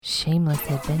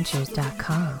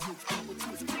shamelessadventures.com.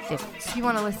 If you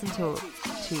want to listen to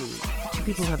two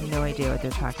people who have no idea what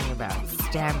they're talking about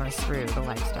stammer through the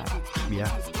lifestyle, Yeah.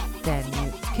 then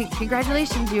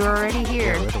congratulations, you're already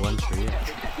here. Yeah, we're the ones for you.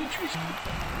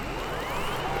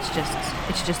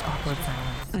 It's just awkward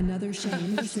silence. Another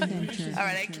shameless adventure. All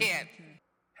right, I can't.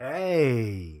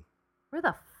 Hey. Where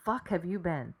the fuck have you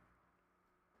been?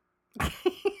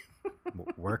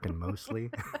 Working mostly.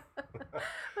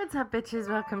 What's up, bitches?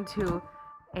 Welcome to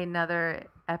another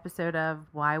episode of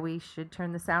Why We Should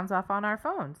Turn the Sounds Off on Our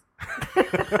Phones.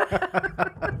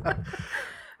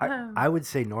 I would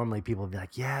say normally people would be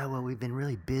like, yeah, well, we've been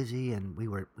really busy and we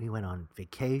went on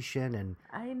vacation and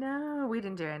I know. We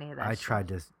didn't do any of that I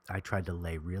shit. tried to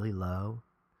lay really low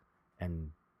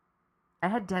and I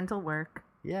had dental work.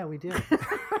 yeah, we did.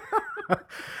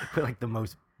 We're like the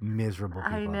most miserable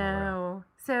people I in the world. know.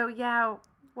 So, yeah,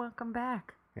 welcome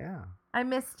back. Yeah. I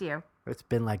missed you. It's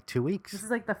been like 2 weeks. This is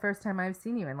like the first time I've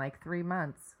seen you in like 3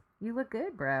 months. You look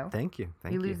good, bro. Thank you.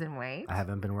 Thank you. You losing weight? I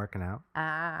haven't been working out.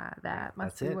 Ah, that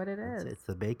must That's be what it is. It's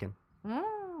the bacon.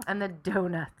 And the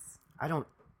donuts.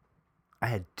 I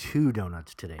had 2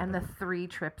 donuts today. And the but 3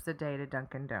 trips a day to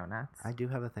Dunkin' Donuts. I do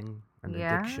have a thing, an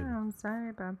yeah, addiction. I'm sorry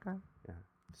about that.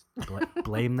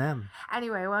 Blame them.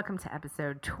 Anyway, welcome to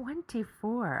episode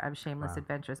 24 of Shameless Wow.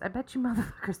 Adventures. I bet you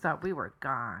motherfuckers thought we were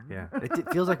gone. Yeah. It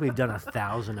feels like we've done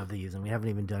 1,000 of these and we haven't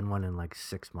even done one in like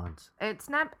 6 months. It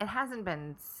hasn't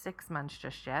been 6 months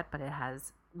just yet, but it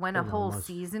has. When a Been whole almost-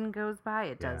 season goes by,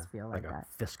 it does Yeah, feel like a that.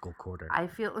 fiscal quarter. I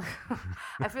feel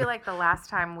like the last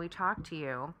time we talked to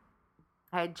you,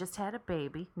 I had just had a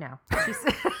baby. No,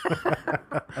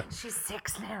 she's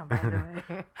 6 now, by the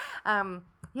way.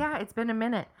 Yeah, it's been a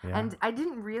minute, Yeah. and I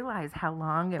didn't realize how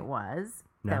long it was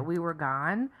No. that we were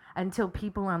gone until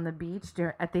people on the beach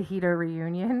at the Hito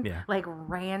reunion, Yeah. like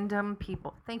random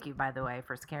people. Thank you, by the way,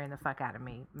 for scaring the fuck out of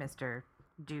me, Mr.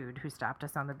 Dude who stopped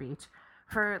us on the beach,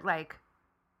 for like,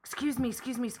 excuse me.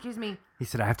 He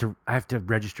said, I have to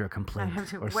register a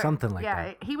complaint or something like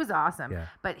that. Yeah, he was awesome. Yeah.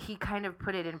 But he kind of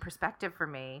put it in perspective for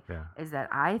me. Yeah. Is that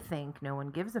I think no one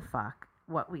gives a fuck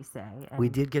what we say. And We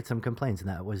did get some complaints and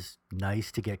that was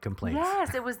nice to get complaints.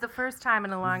 Yes, it was the first time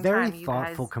in a long Very time. You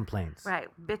thoughtful guys, complaints. right?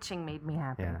 Bitching made me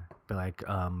happy. Yeah. But like,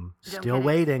 Don't still get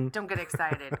waiting. Don't get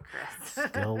excited, Chris.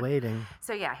 Still waiting.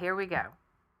 So yeah, here we go.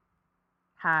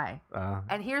 Hi.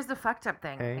 And Here's the fucked up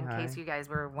thing, Hey, in hi. case you guys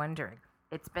were wondering.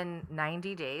 It's been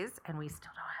 90 days, and we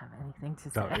still don't have anything to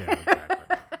say. Oh, yeah,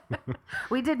 exactly.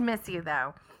 We did miss you,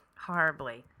 though.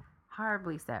 Horribly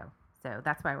so. So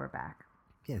that's why we're back.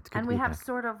 Yeah, it's good And to we be have back.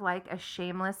 sort of like a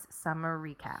shameless summer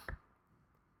recap.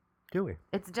 Do we?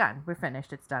 It's done. We're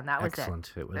finished. It's done. That was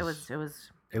Excellent. it. It was It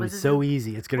was as- so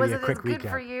easy. It's going to Was be a it quick as good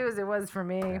recap. for you as it was for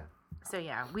me? Yeah. So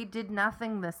yeah, we did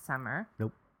nothing this summer.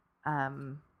 Nope.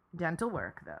 Dental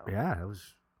work though. Yeah, it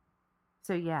was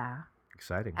So yeah,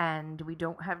 exciting. and we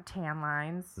don't have tan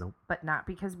lines. Nope. But not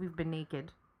because we've been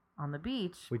naked on the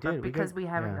beach. We but did, we because did, we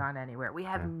haven't yeah. gone anywhere. We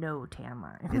have Yeah. no tan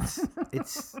lines.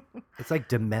 It's like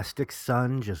domestic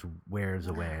sun just wears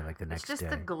away like the next It's just day.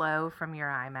 the glow from your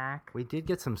iMac. We did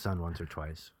get some sun once or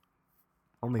twice.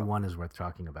 Only one is worth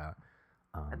talking about.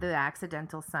 The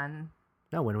accidental sun.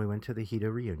 No, when we went to the Hito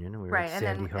reunion and we were Right, at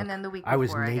Sandy Hook, and then the week I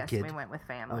was before, I guess naked. we went with I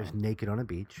family. was naked on a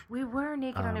beach. We were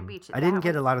naked on a beach. I didn't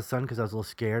get a lot of sun because I was a little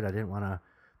scared. I didn't want to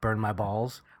burn my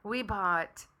balls. We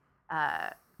bought,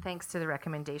 thanks to the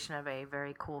recommendation of a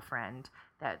very cool friend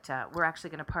that we're actually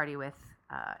going to party with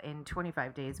in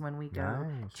 25 days when we go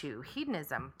Nice. to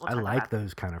Hedonism. I like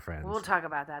those kind of friends. We'll talk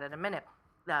about that in a minute.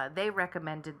 They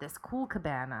recommended this cool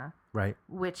cabana, Right?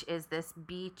 which is this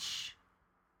beach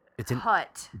It's a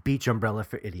hut. beach umbrella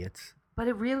for idiots. But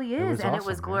it really It is, was and it was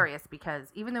awesome, yeah. glorious because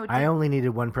even though it I did, only needed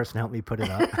one person to help me put it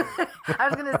up. I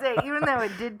was gonna say, even though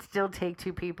it did still take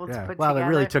 2 people to Yeah. put Well, together, it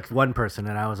really took one person,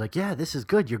 and I was like, "Yeah, this is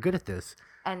good. You're good at this."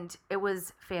 and it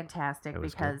was fantastic It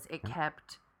was good, because it yeah.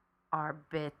 kept our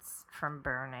bits from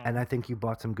burning. And I think you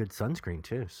bought some good sunscreen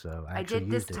too. So I I actually did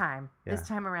this used it. time. This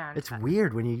Yeah. time around. It's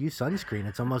weird when you use sunscreen.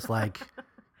 It's almost like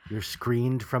you're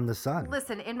screened from the sun.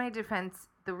 Listen, in my defense,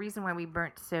 the reason why we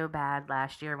burnt so bad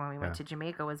last year when we went Yeah. to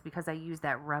Jamaica was because I used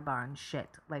that rub-on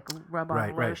shit, like rub-on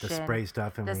Right, lotion. the spray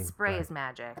stuff. And The we, spray right. is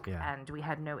magic, Yeah. and we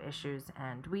had no issues,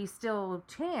 and we still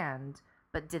tanned,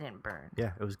 but didn't burn.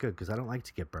 Yeah, it was good because I don't like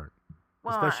to get burnt,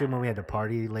 Well, especially when we had to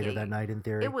party later yeah, that night. In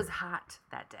theory, It was hot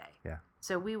that day. Yeah.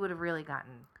 So we would have really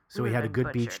gotten. So we would've had a been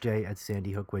good beach butchered. day at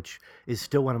Sandy Hook, which is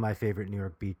still one of my favorite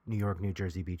New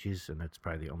Jersey beaches, and it's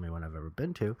probably the only one I've ever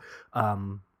been to.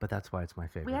 But that's why it's my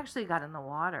favorite. We actually got in the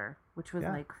water, which was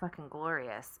Yeah. like fucking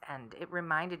glorious, and it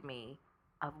reminded me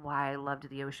of why I loved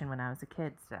the ocean when I was a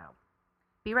kid. So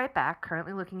Be right back.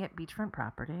 Currently looking at beachfront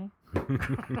property.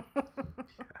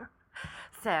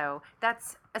 So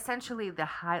that's essentially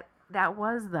that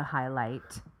was the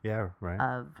highlight Yeah, right.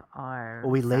 of our.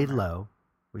 Well, we laid summer. low.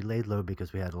 We laid low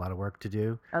because we had a lot of work to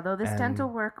do. Although this dental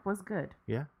and- work was good.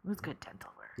 Yeah. It was good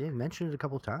dental work. Yeah, you mentioned it a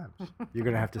couple times. You're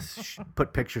gonna have to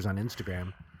put pictures on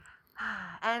Instagram.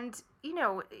 And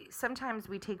sometimes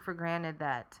we take for granted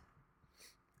that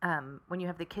when you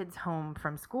have the kids home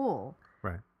from school,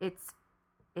 Right. it's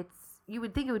you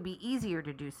would think it would be easier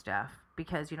to do stuff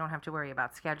because you don't have to worry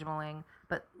about scheduling,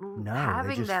 but No, having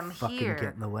they just them fucking here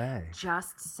get in the way.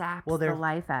 just saps Well, the they're-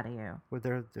 life out of you. Well,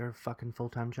 they're a fucking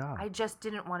full-time job. I just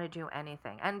didn't want to do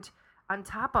anything. And on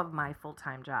top of my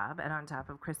full-time job and on top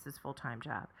of Chris's full-time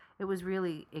job, it was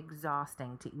really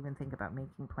exhausting to even think about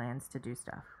making plans to do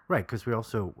stuff. Right, because we're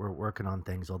working on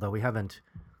things. Although we haven't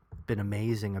been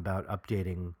amazing about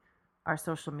updating Our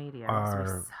social media. Our we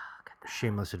suck at that.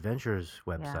 Shameless Adventures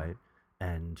website,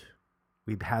 and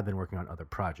we have been working on other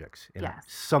projects. Yes.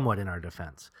 Somewhat in our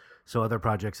defense. So other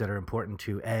projects that are important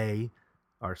to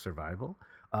our survival,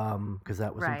 because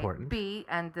that was Right. important. B,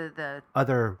 and the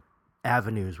Other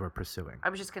avenues we're pursuing. I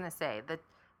was just gonna say that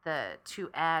the to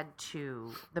add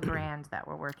to the brand that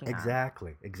we're working on.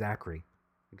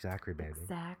 Exactly, baby.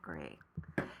 Zachary.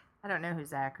 I don't know who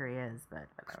Zachary is, but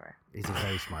whatever. He's a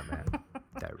very smart man.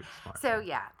 Very smart. So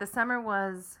yeah, the summer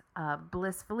was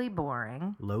blissfully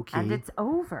boring, Low key, and it's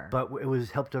over. but it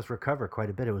was helped us recover quite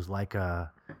a bit. It was like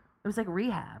it was like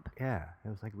rehab. it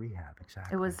was like rehab.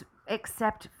 Exactly. It was,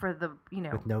 except for the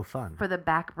with no fun. for the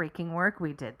back-breaking work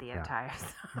we did the Yeah. entire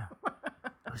summer.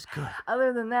 It was good.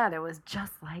 Other than that, it was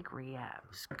just like rehab. It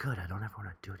was good. I don't ever want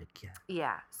to do it again.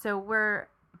 Yeah. So we're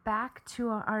back to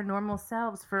our normal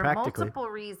selves for Practically. multiple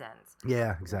reasons.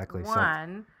 Yeah, exactly.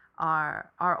 One,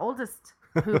 our oldest,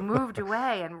 who moved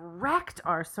away and wrecked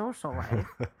our social life,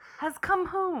 has come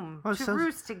home Oh, to so-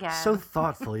 roost again. So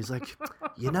thoughtful. He's like,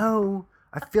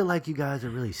 I feel like you guys are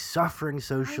really suffering I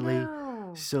socially.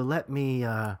 know. So let me.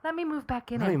 Let me move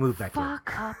back in Let me and move back in.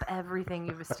 fuck up everything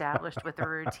you've established with a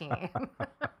routine.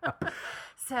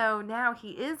 So now he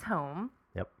is home.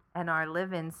 Yep. And our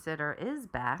live-in sitter is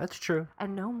back. That's true.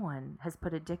 And no one has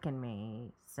put a dick in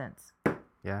me since.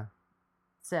 Yeah.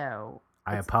 So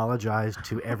I apologize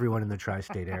to everyone in the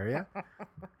tri-state area.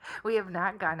 we have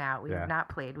not gone out. We Yeah. have not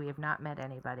played. We have not met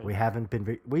anybody. We haven't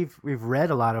been. We've read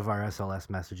a lot of our SLS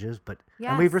messages, and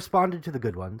we've Yes. responded to the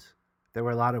good ones. There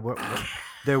were a lot of.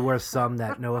 There were some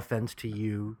that, no offense to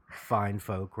you, fine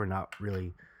folk, were not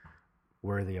really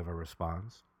worthy of a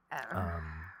response.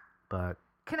 But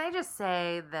Can I just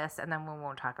say this, and then we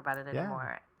won't talk about it Yeah.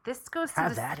 anymore? This goes to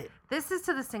have at it. This is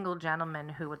to the single gentleman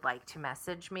who would like to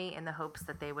message me in the hopes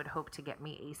that they would hope to get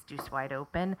me ace deuce wide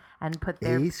open and put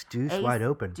their Ace deuce wide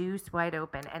open. deuce wide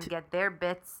open and get their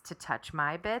bits to touch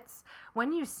my bits.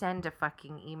 When you send a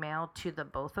fucking email to the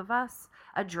both of us,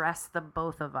 address the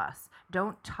both of us.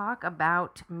 Don't talk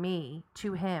about me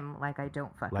to him like I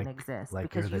don't fucking exist, like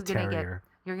because you're the terrier.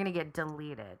 you're gonna get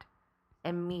deleted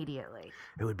immediately.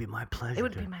 It would be my pleasure. It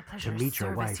would be my pleasure to meet your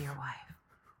service wife. your wife.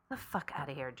 The fuck out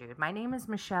of here, dude. My name is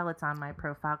Michelle. It's on my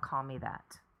profile. Call me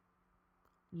that.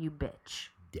 You bitch.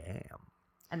 Damn.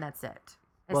 And that's it.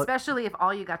 Well- Especially if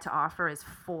all you got to offer is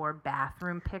 4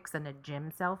 bathroom pics and a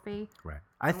gym selfie. Right.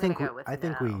 I'm gonna go with I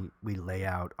think no. we lay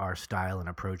out our style and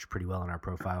approach pretty well in our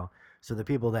profile. So the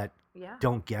people that Yeah.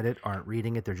 don't get it, aren't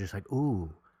reading it, they're just like,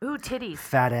 ooh, Ooh, titties.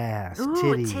 fat ass, Ooh,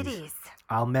 titties. titties.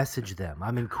 I'll message them.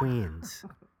 I'm in Queens.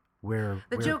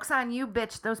 The joke's on you,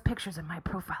 bitch. Those pictures in my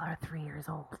profile are 3 years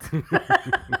old.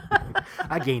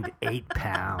 I gained 8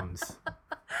 pounds.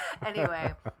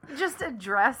 Anyway, just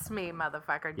address me,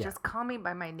 motherfucker. Yeah. Just call me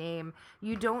by my name.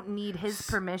 You don't need his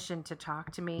permission to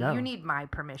talk to me. No. You need my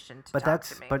permission to But talk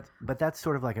that's to me. but that's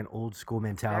sort of like an old school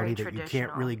mentality that you can't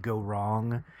traditional. really go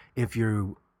wrong if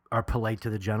you are polite to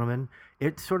the gentleman.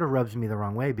 It sort of rubs me the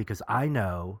wrong way because I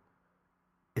know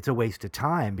it's a waste of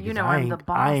time because know I I'm ain't, the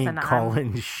boss I ain't and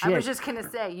calling I shit. was just gonna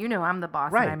say, I'm the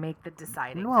boss Right. and I make the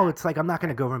deciding. No, it's like I'm not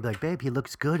gonna go over and be like, babe, he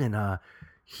looks good and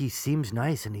he seems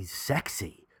nice and he's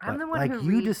sexy. I'm But, the one like who you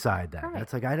reads- decide that. Right.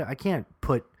 That's like I can't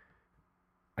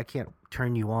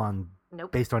turn you on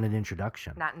Nope. based on an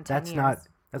introduction. Not in 10 That's years.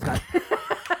 That's not.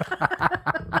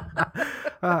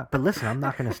 But listen, I'm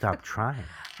not gonna stop trying.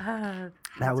 That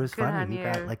That's was good on funny. You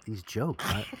got you. like these jokes.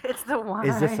 Huh? It's the one.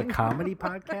 Is this a comedy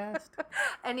podcast?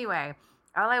 Anyway,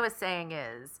 all I was saying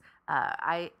is,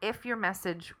 if your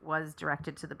message was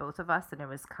directed to the both of us and it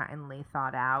was kindly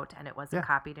thought out and it wasn't Yeah.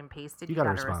 copied and pasted, You you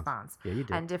got a got a response. response. Yeah, you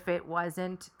did. And if it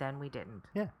wasn't, then we didn't.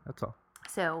 Yeah, that's all.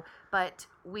 So, but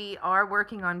we are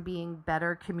working on being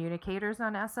better communicators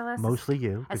on SLS. Mostly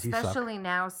you, because you suck. Especially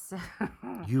now,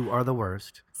 You are the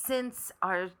worst. since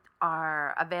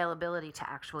our availability to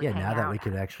actually Yeah, hang now that out. we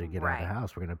could actually get out of Right. the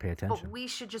house, we're going to pay But attention. we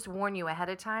should just warn you ahead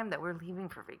of time that we're leaving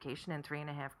for vacation in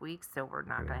 3.5 weeks, so we're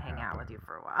not going to hang out with you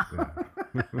for a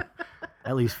while.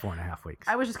 At least 4.5 weeks.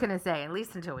 I was just going to say, at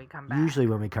least until we come back. Usually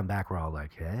when we come back, we're all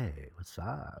like, hey, what's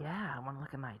up? Yeah, I want to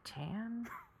look at my tan.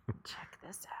 Check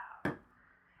this out.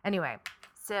 Anyway,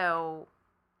 so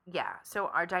yeah, so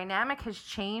our dynamic has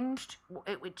changed.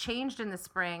 It changed in the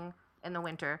spring, in the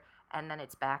winter, and then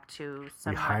it's back to We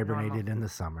somewhat hibernated normal. in the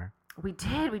summer. We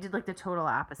did like the total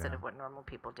opposite Yeah. of what normal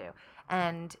people do.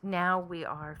 And now we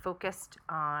are focused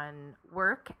on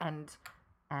work and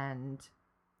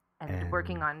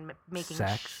working on making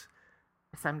sex.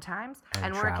 sometimes And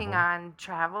and working travel. on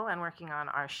travel and working on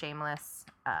our shameless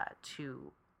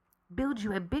to build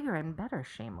you a bigger and better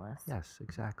shameless. Yes,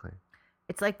 exactly.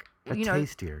 It's like A you know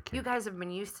tastier kid. you guys have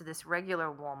been used to this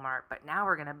regular Walmart, but now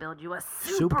we're gonna build you a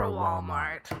super, Super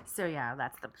Walmart. Walmart. So yeah,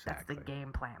 that's the Exactly.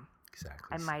 game plan. Exactly.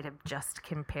 I might have just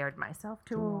compared myself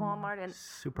to a Walmart and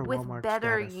Super with Walmart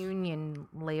better status. union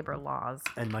labor laws.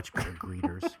 And much better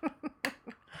greeters.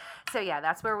 So yeah,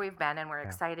 that's where we've been, and we're Yeah.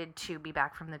 excited to be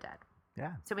back from the dead.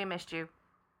 Yeah. So we missed you.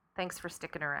 Thanks for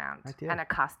sticking around I did. and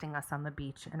accosting us on the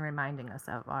beach and reminding us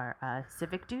of our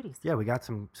civic duties. Yeah, we got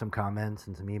some comments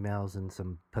and some emails and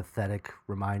some pathetic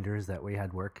reminders that we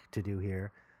had work to do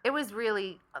here. It was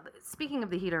really, speaking of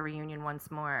the Heater reunion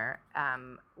once more,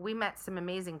 we met some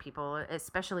amazing people,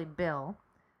 especially Bill,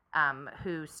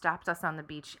 who stopped us on the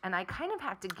beach. And I kind of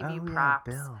have to give you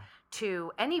props Bill.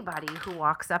 to anybody who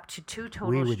walks up to two total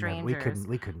We would never, strangers,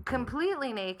 we couldn't do it.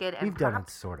 completely naked, and We've done it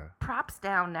sort of. props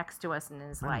down next to us and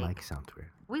is My like, mic sounds weird.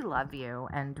 we love you,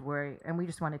 and we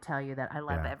just want to tell you that I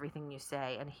love Yeah. everything you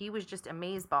say. And he was just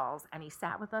amazeballs, and he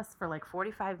sat with us for like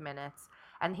 45 minutes,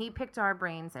 and he picked our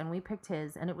brains and we picked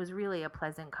his, and it was really a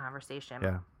pleasant conversation.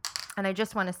 Yeah. And I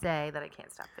just want to say that I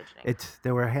can't stop fidgeting.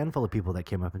 There were a handful of people that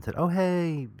came up and said, "Oh,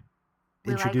 hey,"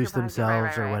 We like introduced your vibe. Yeah, right,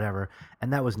 themselves right, or right. whatever,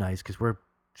 and that was nice because we're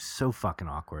so fucking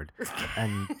awkward.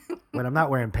 And when I'm not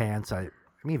wearing pants, I'm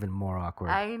even more awkward.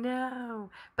 I know,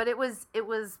 but it was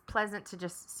pleasant to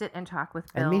just sit and talk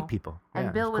with Bill and meet people. And Yeah,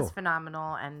 it Bill was cool.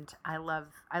 phenomenal, and I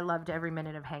loved every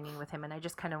minute of hanging with him. And I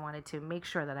just kind of wanted to make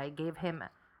sure that I gave him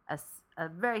a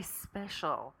very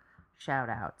special shout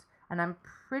out. And I'm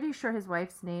pretty sure his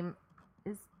wife's name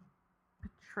is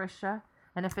Patricia.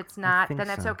 And if it's not, think then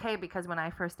it's so. okay, because when I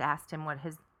first asked him what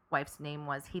his wife's name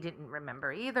was, he didn't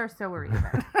remember either, so we're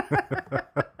even.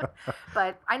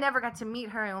 But I never got to meet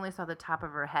her. I only saw the top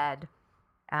of her head.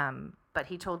 But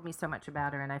he told me so much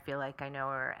about her, and I feel like I know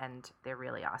her, and they're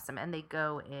really awesome. And they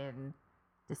go in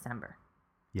December.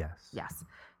 Yes. Yes.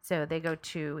 So they go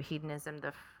to Hedonism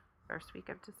the first week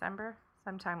of December,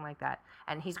 sometime like that.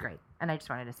 And he's great. And I just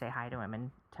wanted to say hi to him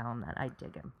and tell him that I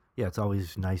dig him. Yeah, it's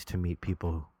always nice to meet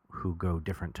people who go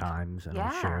different times and Yeah.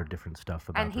 share different stuff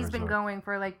about And the he's been resort. going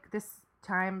for like this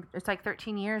time, it's like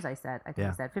 13 years, I said. I think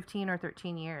Yeah. he said 15 or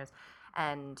 13 years.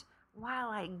 And while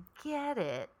I get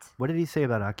it, What did he say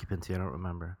about occupancy? I don't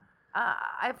remember.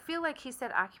 I feel like he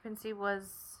said occupancy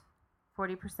was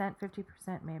 40%,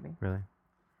 50% maybe. Really?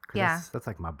 'Cause Yeah. That's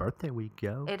like my birthday week,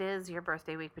 yo. It is your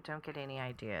birthday week, but don't get any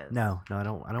ideas. No, I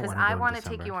don't want to. Because I want to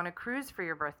take you on a cruise for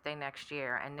your birthday next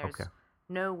year, and there's Okay.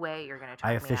 no way you're going to talk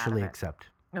I me out officially of it. accept.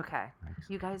 Okay. Thanks.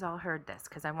 You guys all heard this,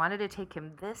 because I wanted to take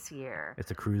him this year,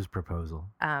 It's a cruise proposal.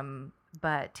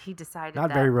 but he decided Not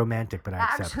that very romantic, but I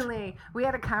accept. actually, we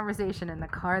had a conversation in the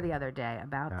car the other day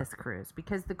about Yeah. this cruise,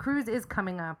 because the cruise is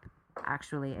coming up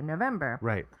actually in November.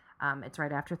 Right. It's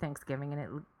right after Thanksgiving, and it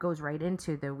goes right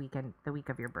into the week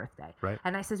of your birthday. Right.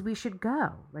 And I says we should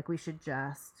go. Like, we should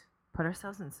just put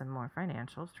ourselves in some more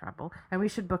financial trouble, and we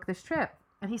should book this trip.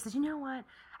 And he says, you know what?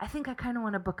 I think I kind of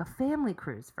want to book a family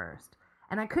cruise first.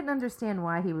 And I couldn't understand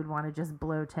why he would want to just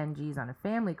blow 10 G's on a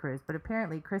family cruise, but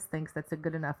apparently Chris thinks that's a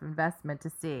good enough investment to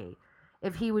see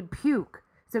if he would puke.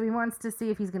 So he wants to see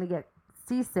if he's going to get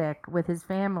seasick with his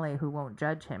family who won't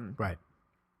judge him, Right.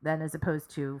 then as opposed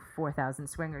to 4,000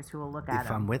 swingers who will look at If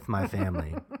him. I'm with my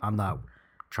family, I'm not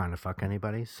trying to fuck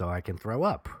anybody, so I can throw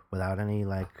up without any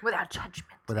Without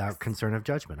judgment. without concern of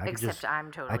judgment. I could Except just I'm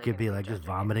totally I could be gonna like just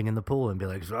judging you. vomiting in the pool and be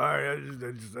like, sorry,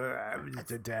 I'm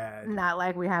just a dad. Not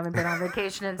like we haven't been on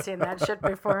vacation and seen that shit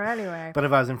before anyway. But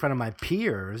if I was in front of my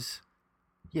peers,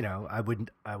 you know, I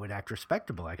would act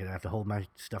respectable. I could have to hold my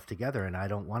stuff together, and I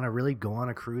don't want to really go on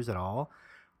a cruise at all.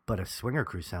 But a swinger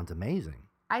cruise sounds amazing.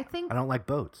 I think I don't like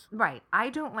boats. right. I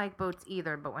don't like boats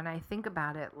either, but when I think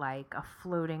about it like a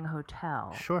floating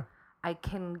hotel, Sure. I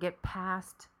can get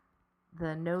past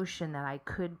the notion that I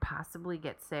could possibly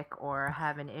get sick or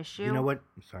have an issue. You know what?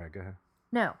 Sorry, go ahead.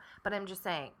 No, but I'm just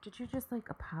saying. Did you just like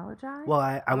apologize? Well,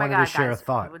 I Oh my wanted God, to share guys, a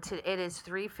thought. It is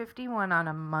 3:51 on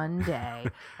a Monday,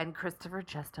 and Christopher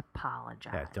just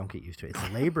apologized. Yeah, don't get used to it. It's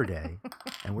Labor Day,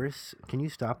 and can you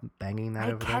stop banging that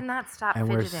I over there? cannot stop And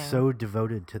fidgeting. we're so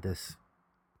devoted to this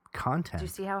content Do you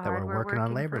see how that hard we're working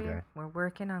on Labor for you? Day. We're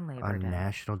working on Labor On Day.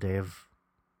 National Day of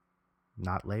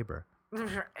Not Labor.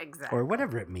 Exactly. Or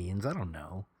whatever it means. I don't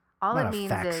know. All I'm it not a means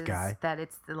facts is guy. that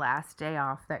it's the last day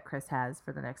off that Chris has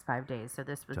for the next 5 days. So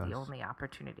this was the Does. only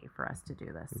opportunity for us to do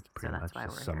this. It So pretty that's much why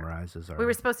just we're here. summarizes our... We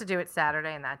were supposed to do it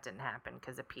Saturday, and that didn't happen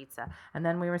because of pizza. And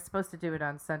then we were supposed to do it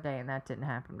on Sunday, and that didn't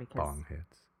happen because bong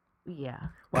hits. yeah,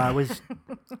 Well, I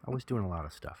was doing a lot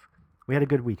of stuff. We had a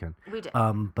good weekend. we did.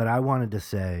 But I wanted to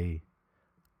say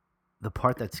the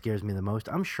part that scares me the most,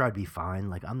 I'm sure I'd be fine.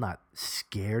 Like, I'm not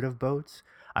scared of boats.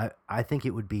 I think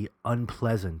it would be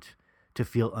unpleasant to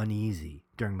feel uneasy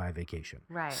during my vacation.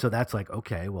 Right. So that's like,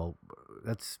 okay, well,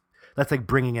 that's like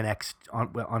bringing an ex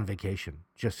on vacation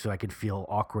just so I could feel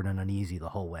awkward and uneasy the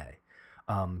whole way.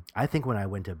 I think when I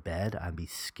went to bed, I'd be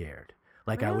scared.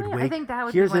 Like I would Really? I wake. think that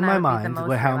would be Here's when in I my would be the mind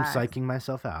most how relaxed. I'm psyching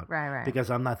myself out. Right. Because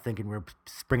I'm not thinking we're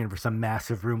springing for some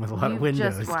massive room with a lot You've of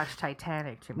windows. just watched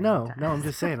Titanic too many No, times. I'm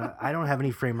just saying, I don't have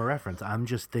any frame of reference. I'm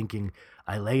just thinking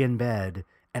I lay in bed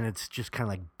and it's just kind of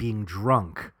like being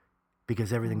drunk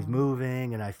because everything's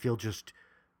moving and I feel just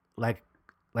like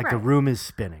the Right. room is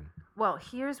spinning. Well,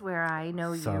 here's where I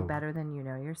know you So- better than you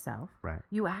know yourself. Right.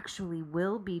 You actually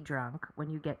will be drunk when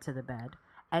you get to the bed.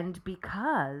 And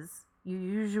because you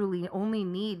usually only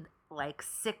need like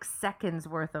 6 seconds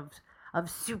worth of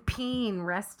supine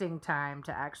resting time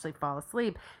to actually fall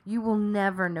asleep, you will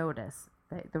never notice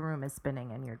that the room is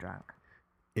spinning and you're drunk.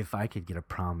 If I could get a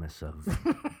promise of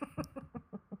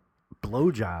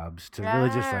blowjobs to really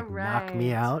just like knock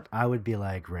me Right. out, I would be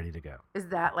like ready to go. Is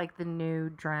that like the new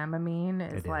Dramamine?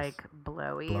 It is. Like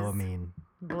blowies? Blow-amine.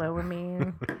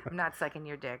 Blowamine. I'm not sucking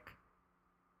your dick.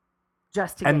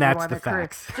 Just to And get that's you on the a cruise.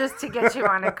 facts. Just to get you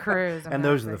on a cruise. I'm And not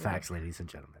those are the sucking- facts, ladies and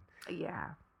gentlemen. Yeah.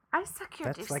 I suck your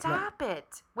That's dick. like Stop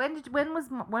it. When was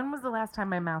the last time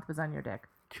my mouth was on your dick?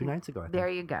 2 nights ago, I think. There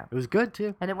you go. It was good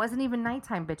too. And it wasn't even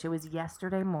nighttime, bitch. It was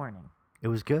yesterday morning. It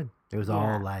was good. It was Yeah.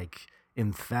 all like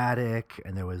emphatic,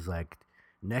 and there was like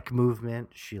neck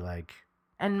movement. She like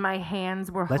And my hands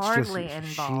were let's hardly just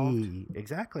involved.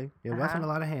 exactly. It Uh-huh. wasn't a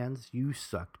lot of hands. You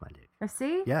sucked my dick.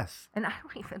 See? Yes. And I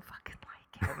don't even fucking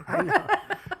like him. I know.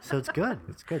 So it's good.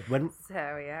 It's good. When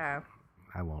So yeah.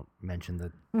 I won't mention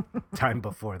the time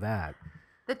before that.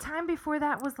 The time before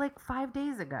that was like 5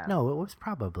 days ago. No, it was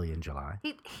probably in July.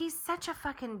 He's such a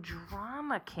fucking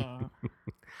drama king.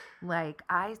 Like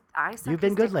I suck You've been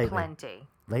his good dick lately. plenty.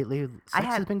 Lately, I sex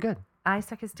has had- been good. I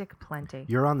suck his dick plenty.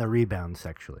 You're on the rebound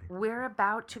sexually. We're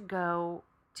about to go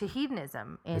to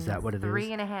hedonism in Is that what it is?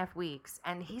 3.5 weeks,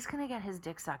 and he's gonna get his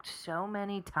dick sucked so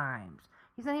many times.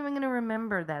 He's not even gonna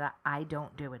remember that I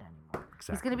don't do it anymore. He's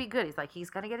Exactly. gonna be good. He's like, he's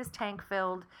gonna get his tank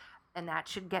filled, and that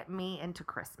should get me into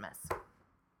Christmas,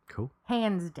 Cool.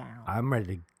 hands down. I'm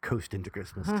ready to coast into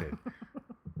Christmas too.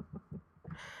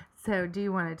 So, do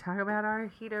you want to talk about our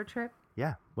Hedo trip?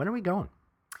 Yeah. When are we going?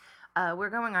 We're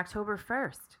going October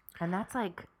 1st, and that's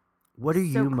like What are so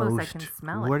you close I most? can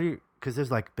smell it. What are you? Because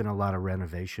there's like been a lot of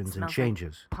renovations and Smells like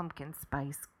changes. pumpkin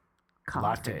spice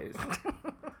coffee.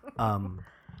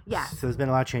 Yes. So there's been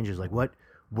a lot of changes. Like what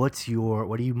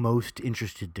are you most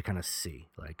interested to kind of see?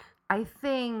 Like I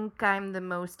think I'm the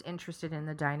most interested in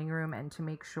the dining room and to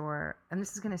make sure, and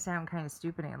this is going to sound kind of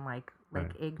stupid and like Right.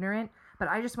 ignorant, but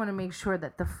I just want to make sure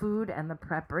that the food and the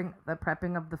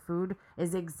prepping of the food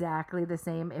is exactly the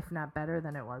same, if not better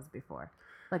than it was before.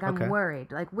 Like I'm Okay.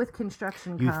 worried. Like with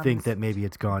construction you comes, think that maybe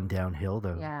it's gone downhill.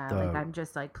 The like I'm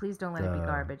just like, please don't let it be the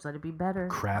garbage. Let it be better.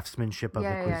 craftsmanship of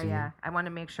yeah, the cuisine. yeah. I want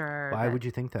to make sure. Why that- would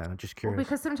you think that? I'm just Well, curious.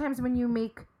 because sometimes when you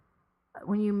make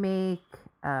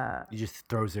You just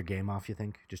throws their game off. You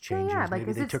think just yeah, changes. yeah, like maybe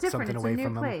 'cause they it's took different. something It's away a new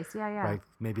from them. place. Yeah, yeah. Right?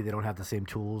 Maybe they don't have the same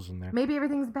tools in there. Maybe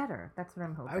everything's better. That's what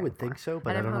I'm hoping. I would for. think so, but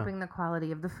and I don't I'm know. hoping the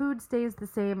quality of the food stays the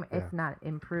same, Yeah. if not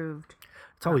improved.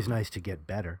 It's always nice to get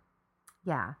better.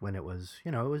 Yeah. When it was,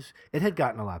 it had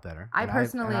gotten a lot better. I And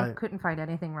personally and couldn't find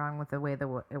anything wrong with the way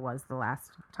it was the last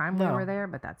time we No. were there,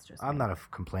 but that's just I'm me. not a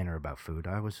complainer about food.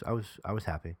 I was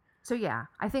happy. So yeah,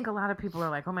 I think a lot of people are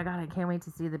like, "Oh my god, I can't wait to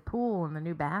see the pool and the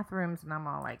new bathrooms," and I'm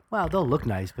all like, Well, they'll look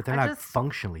nice, but they're I not just-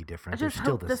 functionally "I different. They're just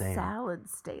still hope the the same.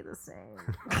 salads stay the same."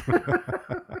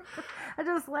 I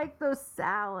just like those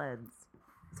salads.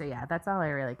 So yeah, that's all I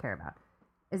really care about,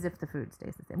 is if the food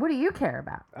stays the same. What do you care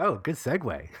about? Oh, good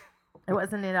segue. It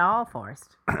wasn't at all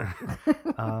forced.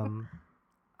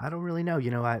 I don't really know.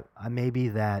 I maybe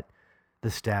that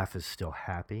the staff is still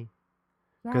happy.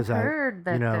 Yeah, 'Cause I've heard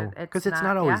that because it's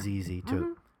not always yeah. easy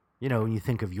to, Mhm. when you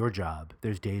think of your job,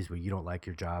 there's days where you don't like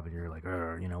your job and you're like,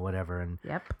 whatever. And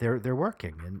Yep. they're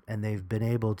working and they've been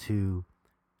able to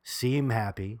seem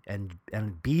happy and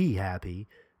be happy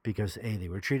because they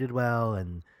were treated well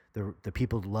and the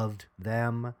people loved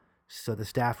them. So the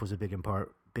staff was a big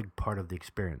part of the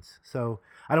experience. So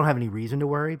I don't have any reason to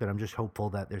worry, but I'm just hopeful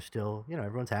that they're still,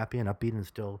 everyone's happy and upbeat and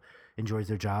still enjoys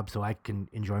their job so I can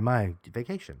enjoy my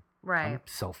vacation. Right. I'm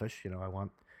selfish, I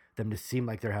want them to seem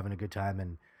like they're having a good time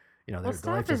and Well, their life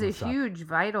staff is a doesn't suck. huge,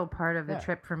 vital part of the Yeah.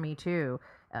 trip for me too.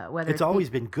 Whether It's it be- always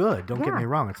been good. Don't get Yeah. me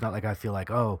wrong. It's not like I feel like,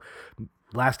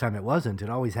 last time it wasn't. It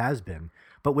always has been.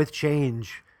 But with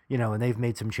change, and they've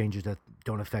made some changes that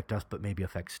don't affect us but maybe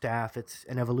affect staff. It's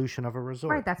an evolution of a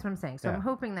resort. Right, that's what I'm saying. So I'm Yeah.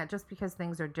 hoping that just because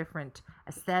things are different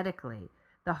aesthetically,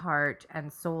 the heart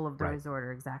and soul of the Right. resort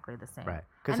are exactly the same. Right.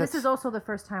 'Cause And this is that's- also the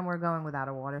first time we're going without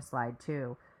a water slide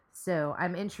too. So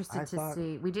I'm interested I to thought-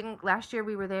 see. We didn't last year.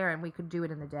 We were there and we could do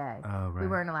it in the day. Oh, right. We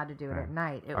weren't allowed to do it Right. at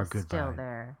night. It Our was still goodbye.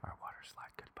 there. Our water slide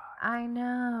goodbye. I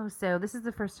know. So this is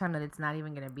the first time that it's not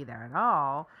even going to be there at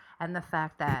all. And the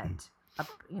fact that,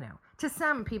 to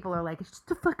some people are like, it's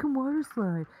just a fucking water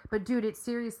slide. But dude, it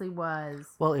seriously was.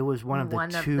 Well, it was one of the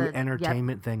One of two the- yep.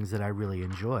 entertainment things that I really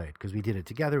enjoyed because we did it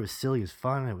together. It was silly as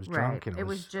fun. It was drunk Right. and it It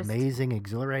was was just- amazing,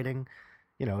 exhilarating.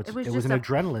 It was just an a-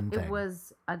 adrenaline thing. It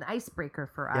was an icebreaker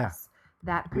for Yeah. us.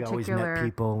 That We always met particular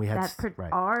people and we had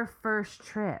right. our first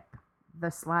trip,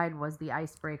 the slide was the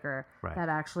icebreaker Right. that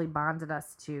actually bonded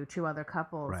us to two other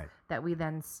couples Right. that we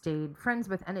then stayed friends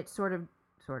with, and it sort of,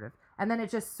 and then it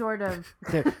just sort of.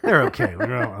 They're okay.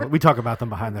 We talk about them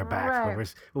behind their backs,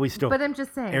 Right. but we still. But I'm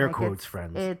just saying, air like, quotes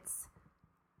friends.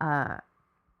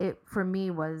 It for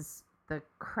me was the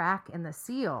crack in the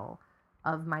seal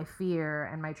of my fear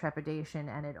and my trepidation,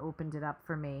 and it opened it up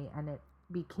for me, and it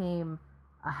became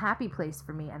a happy place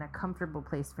for me and a comfortable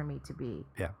place for me to be.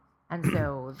 Yeah. And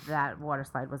so that water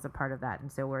slide was a part of that.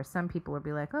 And so where some people would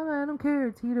be like, "Oh, I don't care,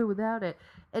 it's heater without it,"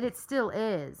 and it still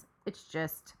is. It's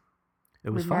just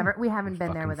It was fun. we haven't was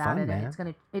been there fucking without fun, it, man.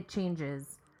 and it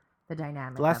changes the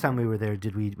dynamic. The last of time it. we were there,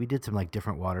 we did some like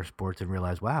different water sports and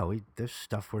realized, wow, there's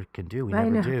stuff we can do we I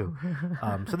never know.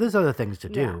 do. So there's other things to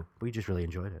do. Yeah. We just really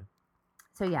enjoyed it.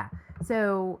 So yeah,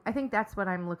 so I think that's what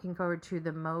I'm looking forward to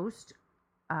the most,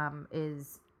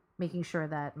 is making sure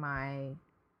that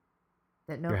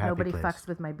Your happy nobody place. fucks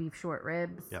with my beef short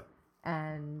ribs. Yep.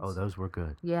 And Oh, those were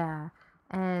good. yeah,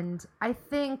 and I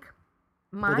think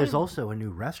Well, there's also a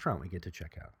new restaurant we get to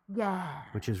check out, yeah,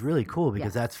 which is really cool because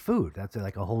Yes. that's food. That's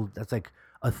like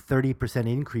a 30%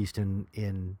 increase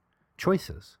in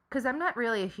choices. because I'm not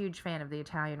really a huge fan of the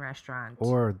Italian restaurant.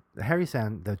 Or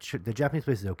Harry-san, the Japanese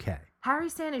place is okay.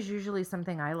 Harry-san is usually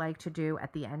something I like to do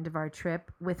at the end of our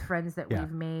trip with friends that Yeah.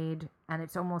 we've made, and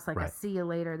it's almost like a Right. see you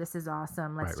later. This is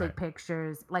awesome. Let's Right, take right.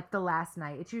 pictures. Like the last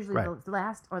night. It's usually Right. the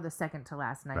last or the second to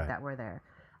last night Right. that we're there.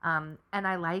 And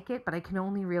I like it, but I can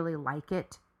only really like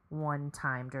it one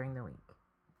time during the week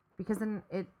because then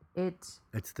It's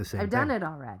the same I've done thing. it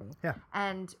already. Yeah.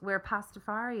 And where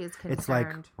Pastafari is concerned, It's like,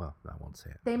 well, I won't say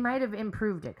it. they might have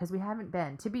improved it because we haven't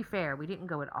been. To be fair, we didn't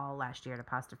go at all last year to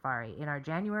Pastafari in our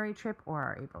January trip or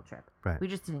our April trip. Right. We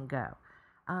just didn't go.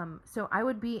 So I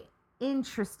would be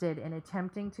interested in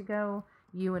attempting to go,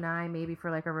 you and I, maybe for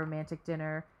like a romantic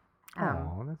dinner.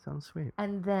 Oh, that sounds sweet.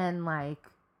 And then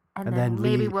And then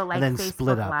maybe leave- we'll like and then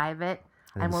split Facebook up. Live it,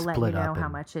 And and we'll let you split know up how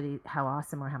and- much how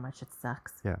awesome or how much it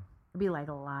sucks. Yeah. It'd be like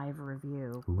a live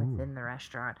review Ooh. within the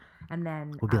restaurant, and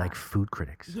then We'll be like food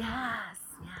critics. yes,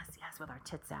 with our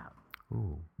tits out.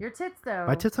 Ooh. Your tits though.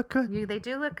 My tits look good. They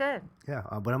do look good. Yeah.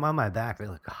 When I'm on my back, they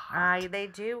look hot. They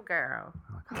do, girl.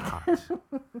 I look hot.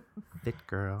 Thick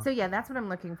girl. So yeah, that's what I'm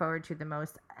looking forward to the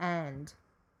most, and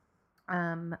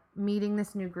meeting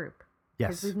this new group.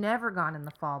 Yes. We've never gone in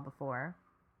the fall before,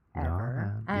 No, ever.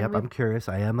 man. And Yep, I'm curious.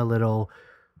 I am a little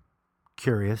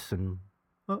curious and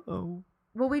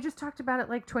well, we just talked about it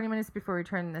like 20 minutes before we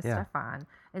turned this Yeah. stuff on.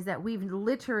 Is that we've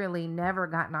literally never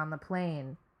gotten on the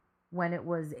plane when it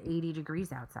was 80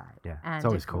 degrees outside. Yeah, and it's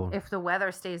always if, cold. If the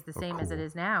weather stays the Or same as it cool.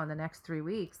 is now in the next 3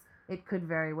 weeks, it could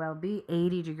very well be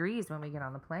 80 degrees when we get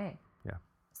on the plane. Yeah.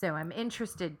 So I'm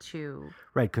interested to.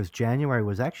 right, because January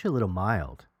was actually a little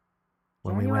mild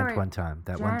when we went January- one time.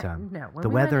 One time. No, when The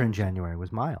we went weather in January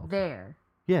was mild. there.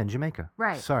 Yeah, in Jamaica.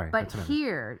 Right. Sorry. But that's what I meant.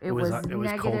 here it was, was it was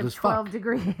cold negative as fuck. 12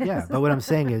 degrees. Yeah, but what I'm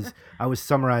saying is I was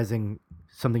summarizing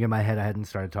something in my head I hadn't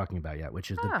started talking about yet, which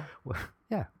is Oh.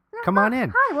 yeah. Come on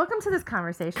in. Hi, welcome to this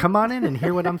conversation. Come on in and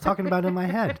hear what I'm talking about in my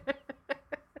head.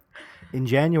 In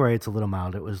January, it's a little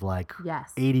mild. It was like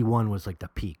Yes. 81 was like the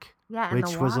peak. Yeah, and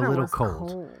which the was a water little was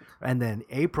cold. And then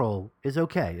April is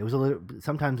okay. It was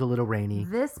sometimes a little rainy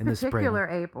This in the spring. particular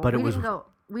April, but we it was didn't go.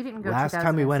 We didn't go. last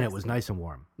time we went. It was 2016. nice and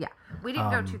warm. Yeah, we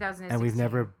didn't go 2016. And we've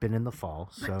never been in the fall,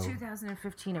 so But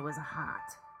 2015, it was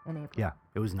hot in April. yeah,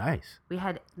 it was nice. We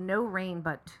had no rain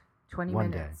but 20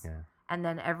 One day, minutes. yeah. And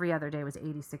then every other day was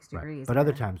 86 Right. degrees. But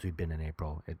other and- times we've been in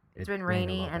April. It's been rained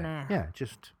a rainy little and, bit. Yeah,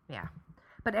 just Yeah.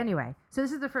 But anyway, so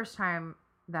this is the first time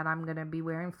that I'm going to be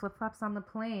wearing flip-flops on the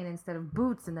plane instead of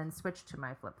boots and then switch to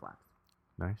my flip-flops.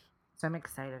 nice. So I'm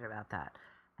excited about that.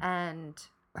 And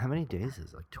How many days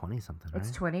is it? Like 20 something, right?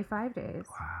 it's 25 days,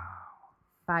 Wow,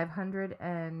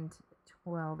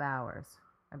 512 hours,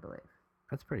 I believe.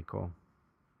 that's pretty cool.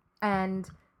 And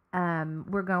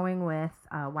we're going with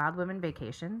Wild Women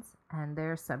Vacations and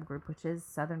their subgroup, which is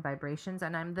Southern Vibrations.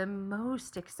 And I'm the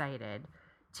most excited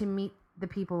to meet the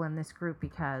people in this group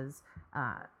because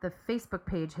the Facebook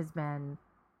page has been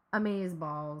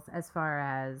amazeballs as far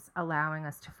as allowing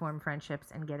us to form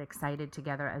friendships and get excited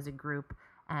together as a group.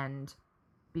 And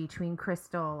between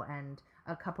Crystal and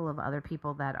a couple of other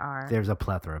people that are There's a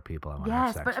plethora of people I want to have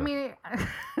yes, sex but I with. mean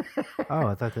Oh,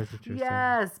 I thought that's what you were saying.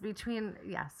 yes, between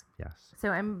yes. Yes. So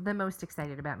I'm the most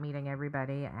excited about meeting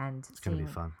everybody and It's gonna be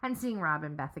fun. and seeing Rob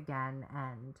and Beth again,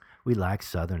 and We like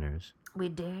Southerners. we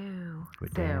do. We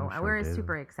So damn sure we're do.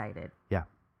 super excited. Yeah.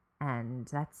 And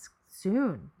that's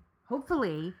soon.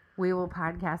 Hopefully, we will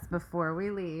podcast before we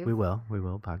leave We will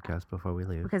podcast before we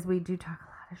leave. because we do talk a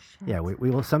lot of shit. Yeah, we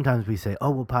will. Sometimes we say, "Oh,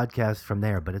 we'll podcast from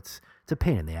there," but it's a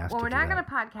pain in the ass. Well, to we're do not that. going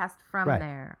to podcast from Right.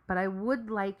 there, but I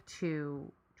would like to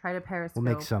try to Periscope.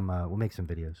 We'll make some. We'll make some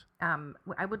videos.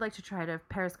 I would like to try to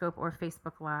Periscope or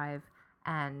Facebook Live,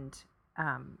 and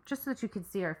just so that you can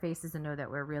see our faces and know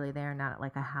that we're really there, not at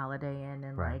like a Holiday Inn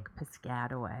in Right. like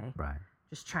Piscataway, Right.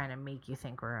 just trying to make you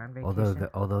think we're on vacation.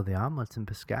 Although the omelets in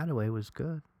Piscataway was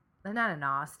good. They're not an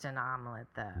Austin omelet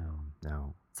though.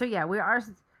 No. So yeah, we are.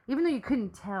 Even though you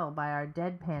couldn't tell by our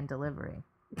deadpan delivery,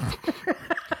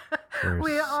 We're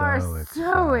we are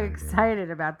so excited.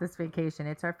 excited about this vacation.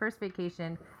 It's our first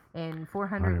vacation in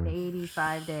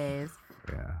 485 days,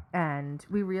 Yeah. and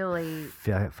we really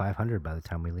 500 by the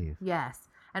time we leave. yes.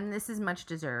 And this is much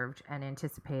deserved and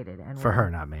anticipated. And For we're-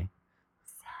 her, not me.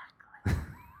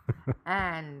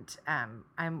 and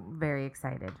I'm very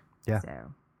excited. Yeah.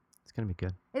 So It's gonna be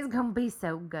good. it's gonna be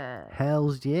so good.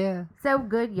 Hells yeah. So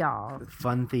good, y'all.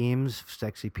 Fun themes,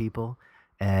 sexy people,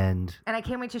 and And I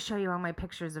can't wait to show you all my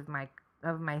pictures of my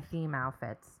theme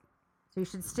outfits. So you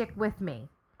should stick with me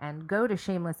and go to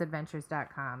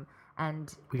shamelessadventures.com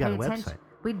and We got pay a attention. website.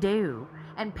 We do.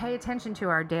 And pay attention to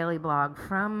our daily blog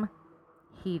from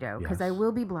Hito because I Yes.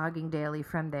 will be blogging daily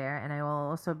from there, and I will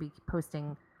also be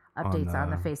posting updates on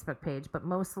the Facebook page, but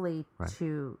mostly Right.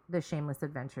 to the Shameless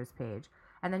Adventures page.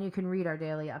 And then you can read our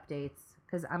daily updates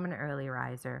because I'm an early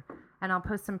riser, and I'll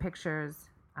post some pictures.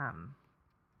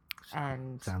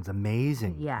 And sounds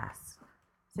amazing. yes,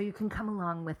 so you can come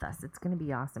along with us. It's going to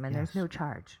be awesome, and there's Yes. no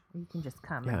charge. You can just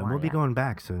come. Yeah, and while we'll be you- going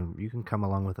back, so you can come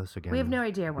along with us again. We have no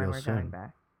idea when real we're going soon.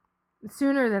 back.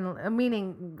 Sooner than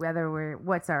meaning whether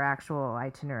what's our actual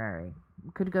itinerary.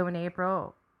 We could go in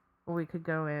April, or we could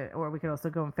we could also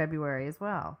go in February as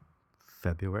well,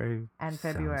 February. and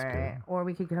sounds February, good. or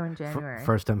we could go in January.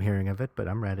 First, I'm hearing of it, but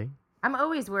I'm ready. I'm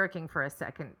always working for a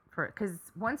second because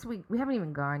once we haven't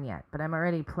even gone yet, but I'm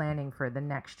already planning for the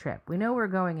next trip. We know we're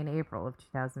going in April of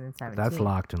 2017. That's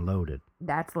locked and loaded.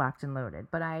 That's locked and loaded.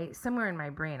 But somewhere in my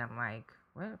brain, I'm like,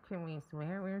 where can we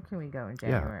go in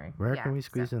January? Yeah. Where can we so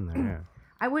squeeze in there? Yeah.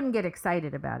 I wouldn't get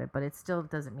excited about it, but it still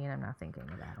doesn't mean I'm not thinking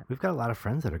about it. We've got a lot of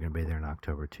friends that are going to be there in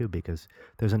October too, because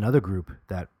there's another group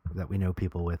that we know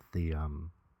people with that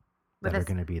are this-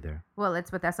 going to be there. Well,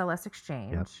 it's with SLS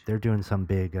Exchange. Yep. They're doing some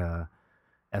big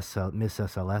Miss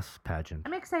SLS pageant.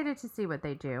 I'm excited to see what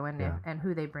they do and Yeah. and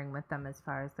who they bring with them as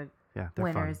far as the Yeah, they're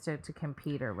winners fun. to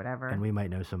compete or whatever. And we might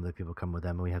know some of the people come with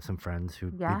them. And we have some friends who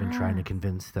we've been trying to Yes.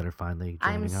 convince that are finally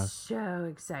I'm joining us. so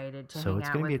excited to So hang it's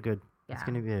out going to with. be a good. yeah. It's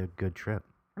going to be a good trip.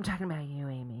 I'm talking about you,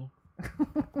 Amy.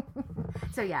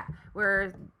 So yeah,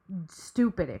 we're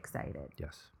stupid excited.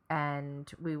 Yes.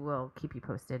 And we will keep you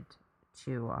posted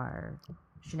to our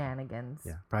shenanigans.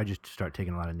 Yeah. Probably just start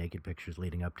taking a lot of naked pictures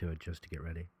leading up to it just to get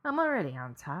ready. I'm already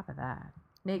on top of that.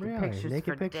 Naked Really? pictures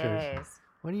Naked for pictures? days.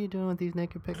 What are you doing with these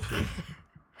naked pictures?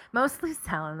 Mostly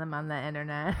selling them on the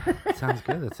internet. Sounds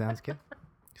good. That sounds good.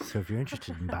 So if you're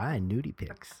interested in buying nudie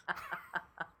pics,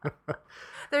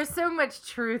 There's so much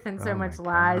truth and so Oh my much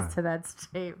lies God. to that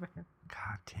statement.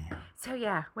 God damn. So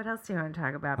yeah, what else do you want to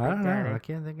talk about, I Big don't know. I Daddy?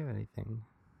 can't think of anything.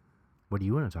 What do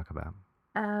you want to talk about?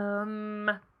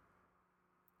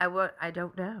 I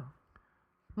don't know.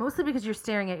 Mostly because you're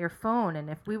staring at your phone, and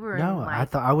if we were No, in, like, I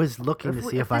thought I was looking to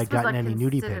see if I this had was, gotten like, any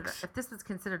nudie considered- pics. If this was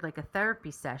considered like a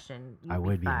therapy session, I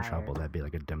would be in fired. trouble. That'd be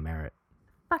like a demerit.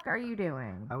 Fuck, are you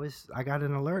doing? I got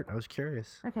an alert. I was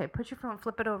curious. Okay, put your phone,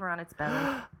 flip it over on its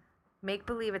belly. Make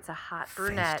believe it's a hot Face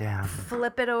brunette. down.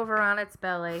 Flip it over on its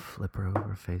belly Flip her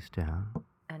over, face down.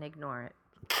 and ignore it.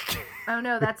 Oh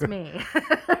no, that's me.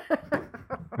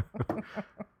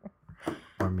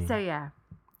 Or me. So yeah,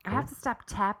 I have to stop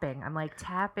tapping. I'm like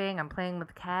tapping. I'm playing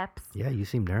with caps. Yeah, you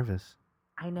seem nervous.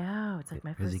 I know. It's like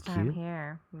my Is he first time cute?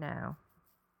 here. No,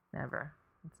 never.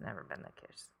 It's never been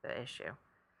the issue.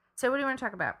 So what do you want to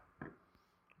talk about?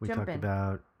 We Jump talked in.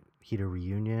 about Heater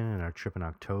reunion and our trip in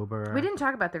October. We didn't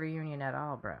talk about the reunion at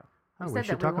all, bro. Oh, We we said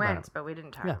should that talk we about went, it. but we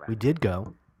didn't talk Yeah, about we it. did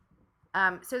go.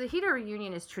 So the Heater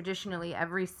reunion is traditionally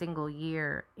every single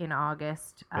year in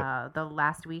August, Yep. the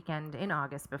last weekend in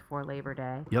August before Labor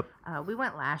Day. Yep. We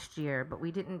went last year, but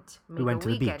we didn't make went a to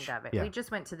the weekend beach, of it. yeah. We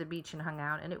just went to the beach and hung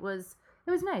out, and it was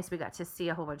nice. We got to see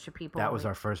a whole bunch of people. That was We-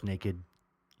 our first naked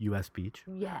U.S. beach.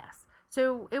 Yes.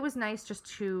 So it was nice just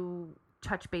to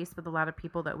touch base with a lot of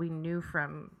people that we knew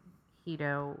from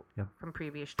Hito Yep. from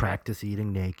previous trips. Practice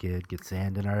eating naked, get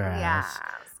sand in our ass.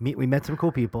 Yes. We met some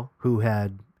cool people who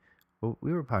had. Well,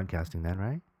 we were podcasting then,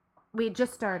 right? We had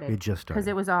just started. We had just Because started.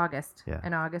 it was August. Yeah.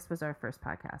 And August was our first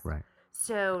podcast. Right.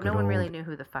 So Good no one really old- knew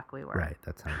who the fuck we were. Right.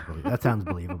 That sounds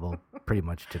believable. Pretty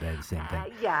much today, the same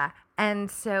thing. Yeah. And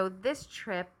so this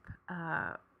trip,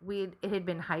 it had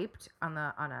been hyped on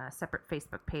a separate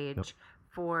Facebook page Yep.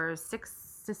 for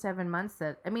 6 to 7 months.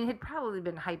 It had probably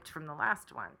been hyped from the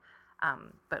last one.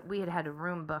 But we had had a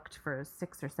room booked for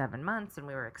 6 or 7 months, and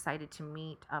we were excited to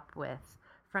meet up with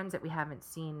friends that we haven't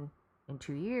seen in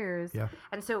 2 years. Yeah.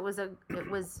 And so it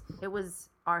was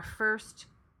our first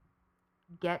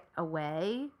get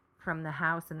away from the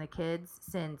house and the kids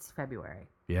since February.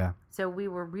 Yeah. So we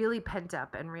were really pent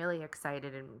up and really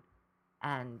excited,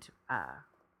 and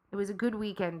it was a good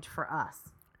weekend for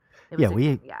us. It Yeah, was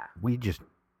we- We just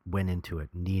went into it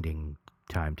needing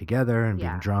time together and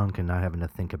being Yeah. drunk and not having to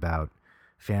think about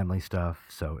family stuff.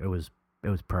 So it was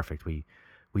perfect. We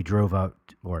drove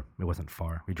out, or it wasn't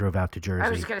far. We drove out to Jersey. I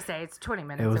was just gonna say it's 20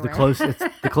 minutes. It was away.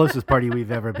 the closest party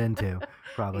we've ever been to.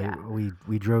 Probably Yeah.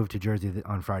 we drove to Jersey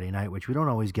on Friday night, which we don't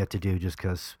always get to do just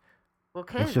because Well,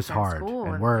 kids, it's just and hard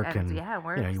school and work and yeah,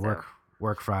 work. you know you so-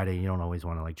 work Friday. You don't always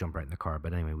want to like jump right in the car,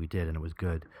 but anyway, we did and it was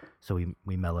good. So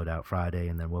we mellowed out Friday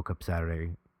and then woke up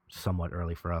Saturday somewhat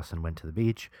early for us and went to the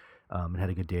beach and had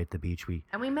a good day at the beach.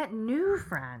 And we met new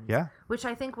friends. Yeah. Which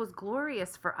I think was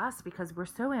glorious for us because we're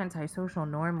so antisocial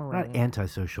normally. We're not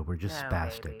antisocial. We're just No,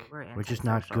 spastic. baby, we're We're just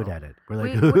not good antisocial. at it.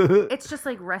 We're like It's just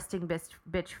like resting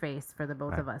bitch face for the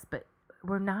both Right. of us, but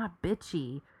we're not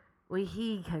bitchy.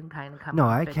 He can kind of come. no,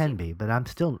 off I bitchy. can be, but I'm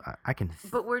still I can.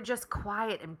 But we're just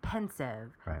quiet and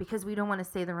pensive Right. because we don't want to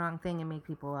say the wrong thing and make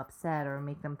people upset or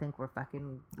make them think we're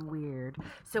fucking weird.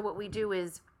 So what we do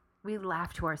is we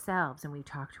laugh to ourselves and we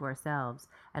talk to ourselves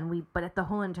but at the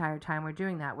whole entire time we're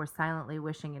doing that, we're silently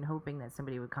wishing and hoping that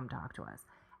somebody would come talk to us.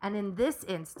 And in this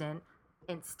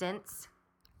instance,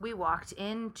 we walked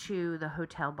into the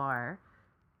hotel bar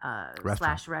 /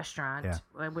 restaurant,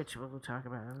 which we'll talk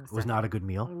about in a It was second. not a good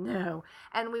meal. No.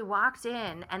 And we walked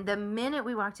in, and the minute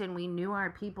we walked in, we knew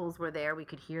our peoples were there. We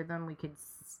could hear them. We could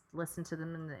listen to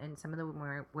them, and some of them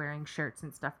were wearing shirts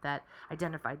and stuff that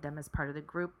identified them as part of the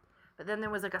group. But then there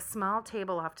was like a small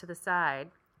table off to the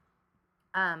side.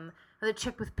 With a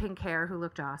chick with pink hair who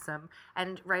looked awesome.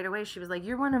 And right away she was like,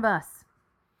 "You're one of us."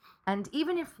 And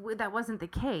even if that wasn't the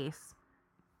case,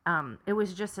 it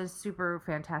was just a super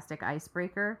fantastic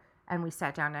icebreaker. And we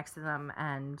sat down next to them,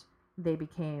 and they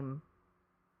became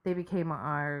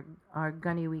our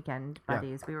gunny weekend Yeah.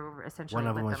 buddies. We were essentially One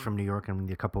of them with was from New York, and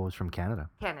the couple was from Canada.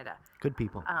 Canada. Good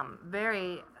people.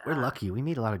 Very. We're lucky. We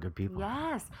meet a lot of good people.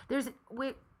 Yes,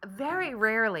 we very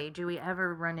rarely do we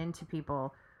ever run into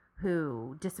people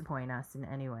who disappoint us in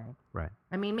any way. Right.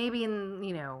 I mean, maybe in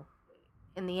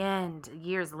the end,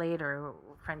 years later,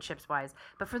 friendships wise,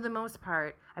 but for the most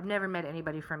part, I've never met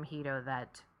anybody from Hito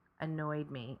that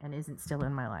annoyed me and isn't still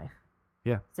in my life.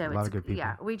 Yeah. So a lot of good people.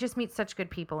 Yeah, we just meet such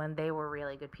good people, and they were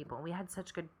really good people. We had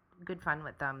such good fun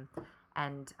with them,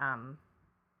 and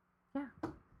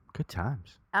Good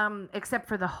times. except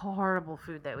for the horrible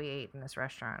food that we ate in this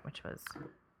restaurant, which was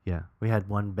Yeah. We had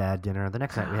one bad dinner. The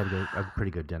next night we had a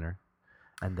pretty good dinner.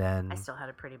 And then I still had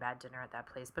a pretty bad dinner at that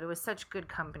place, but it was such good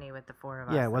company with the four of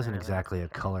us. yeah, that it wasn't I really exactly a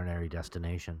liked it. culinary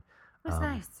destination. It was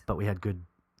nice. But we had good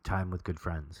time with good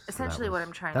friends. So that Essentially, what was-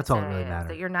 I'm trying that's to all say that really is mattered.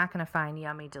 that you're not going to find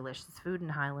yummy, delicious food in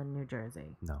Highland, New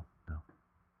Jersey. No.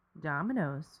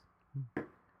 Domino's.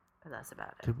 But that's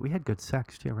about it. We had good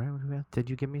sex too, right? Did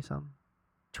you give me some?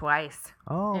 Twice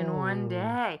Oh. in one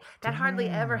day. That hardly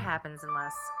ever damn. happens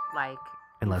unless, like,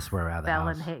 Unless we're out of the fell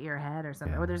house. and hit your head or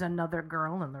something, Yeah. or there's another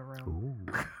girl in the room.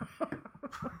 Ooh.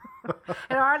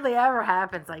 It hardly ever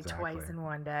happens like Exactly. twice in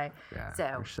one day. Yeah. So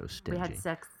You're so stingy. we had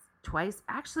sex twice.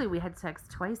 Actually, we had sex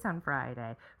twice on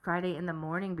Friday. Friday in the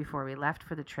morning before we left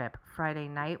for the trip. Friday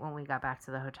night when we got back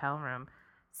to the hotel room.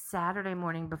 Saturday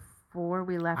morning before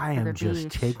we left I for the am just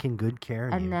beach. taking good care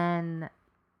of you. And then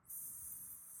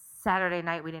Saturday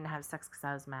night we didn't have sex because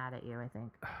I was mad at you, I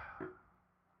think.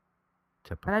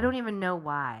 Typical. But I don't even know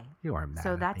why. You are mad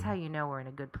So at that's me. how you know we're in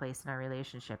a good place in our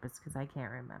relationship. It's because I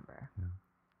can't remember. Yeah.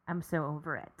 I'm so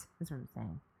over it. That's what I'm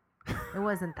saying. It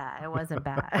wasn't that. It wasn't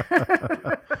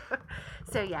bad.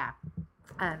 So yeah,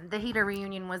 the Heater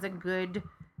reunion was a good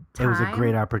time. It was a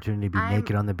great opportunity to be I'm-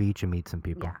 naked on the beach and meet some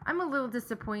people. Yeah, I'm a little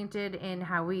disappointed in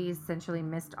how we essentially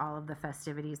missed all of the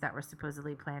festivities that were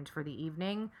supposedly planned for the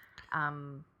evening.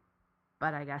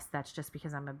 But I guess that's just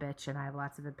because I'm a bitch and I have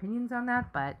lots of opinions on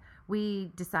that. But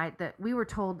we were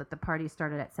told that the party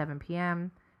started at 7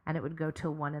 p.m. and it would go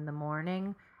till 1 in the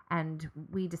morning. And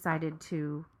we decided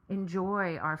to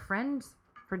enjoy our friends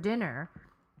for dinner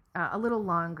a little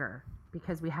longer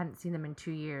because we hadn't seen them in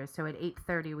 2 years. So at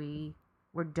 8:30 we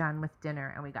were done with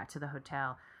dinner and we got to the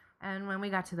hotel. And when we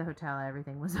got to the hotel,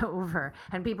 everything was over.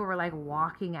 And people were like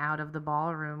walking out of the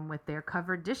ballroom with their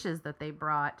covered dishes that they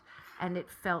brought. And it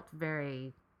felt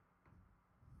very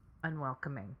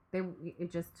unwelcoming.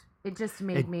 It just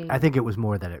made me. I think it was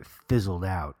more that it fizzled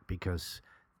out because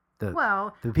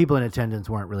well, the people in attendance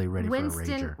weren't really ready for a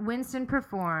rager. Winston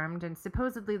performed, and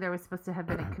supposedly there was supposed to have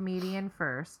been a comedian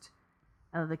first.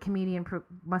 The comedian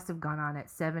must have gone on at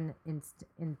 7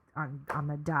 on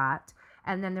the dot.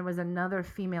 And then there was another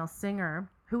female singer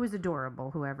who was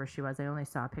adorable, whoever she was. I only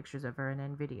saw pictures of her and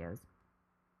in videos.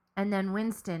 And then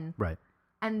Winston. Right.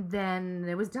 And then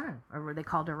it was done. Or they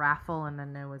called a raffle, and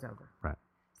then it was over. Right.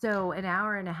 So an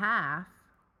hour and a half,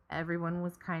 everyone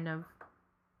was kind of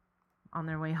on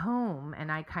their way home.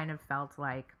 And I kind of felt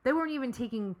like they weren't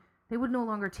even they would no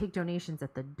longer take donations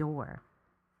at the door,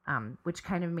 which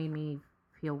kind of made me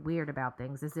feel weird about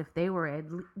things, as if they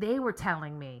were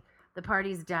telling me, the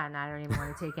party's done. I don't even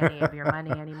want to take any of your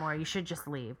money anymore. You should just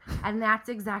leave. And that's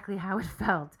exactly how it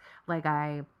felt. Like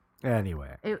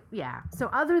Anyway. Yeah. So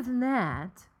other than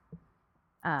that,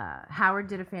 Howard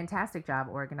did a fantastic job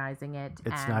organizing it.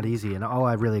 It's not easy. And all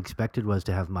I really expected was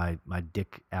to have my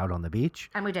dick out on the beach.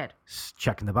 And we did.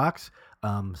 Checking the box.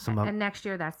 And next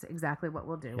year, that's exactly what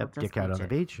we'll do. Yep, we'll just dick out on the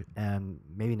beach. And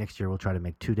maybe next year we'll try to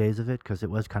make 2 days of it because it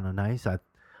was kind of nice.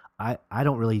 I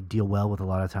don't really deal well with a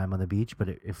lot of time on the beach, but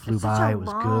it flew It's by. such a It was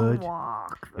long good.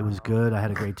 walk, It was though. good. I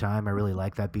had a great time. I really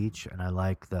like that beach, and I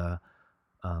like the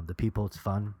people. It's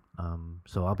fun.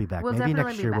 So I'll be back. We'll Maybe definitely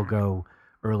next be year we'll back. go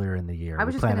earlier in the year. I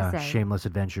was we just plan gonna a say. shameless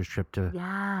adventures trip to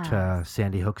Yeah.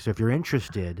 Sandy Hook. So if you're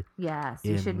interested, Yes.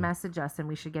 You should in message us and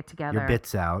we should get together. your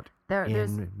bits out There's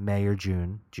in May or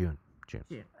June.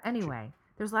 Anyway,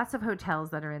 there's lots of hotels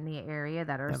that are in the area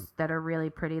that are really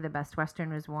pretty. The Best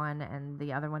Western is one, and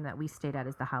the other one that we stayed at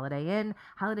is the Holiday Inn.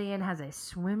 Holiday Inn has a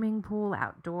swimming pool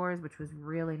outdoors, which was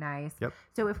really nice. Yep.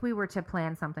 So if we were to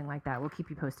plan something like that, we'll keep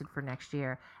you posted for next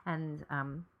year. And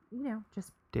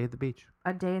just Day at the beach.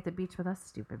 a day at the beach with us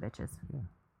stupid bitches.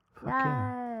 Fuck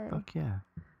yeah. Yay. Fuck yeah.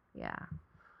 Yeah.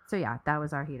 So yeah, that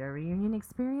was our Heater reunion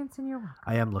experience, and you're welcome.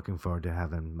 I am looking forward to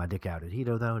having my dick out at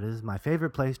Hito, though. It is my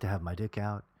favorite place to have my dick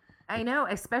out. I know,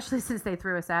 especially since they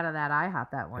threw us out of that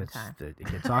IHOP that one It's, time. it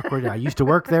gets awkward. I used to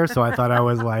work there, so I thought I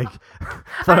was I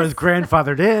was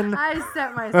grandfathered in. I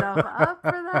set myself up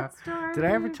for that story. Did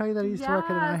I ever tell you that I used to work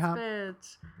at an IHOP?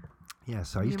 Bitch. Yeah,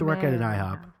 so I used You to work at an may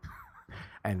IHOP,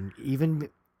 and even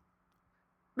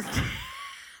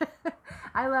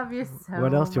I love you so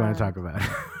what else do you want to much. talk about?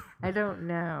 I don't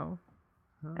know.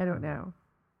 I don't know.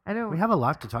 I don't. We have a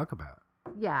lot to talk about.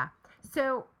 Yeah.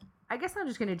 So I guess I'm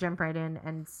just going to jump right in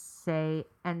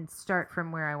and start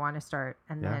from where I want to start.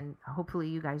 And Yeah. then hopefully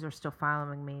you guys are still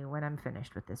following me when I'm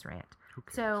finished with this rant. Who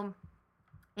cares? So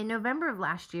in November of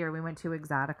last year, we went to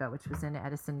Exotica, which was in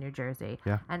Edison, New Jersey.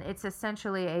 Yeah. And it's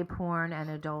essentially a porn and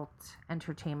adult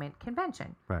entertainment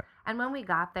convention. Right. And when we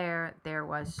got there, there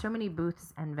was so many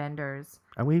booths and vendors.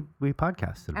 And we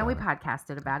podcasted about And we it.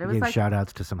 podcasted about it. It We was gave like, shout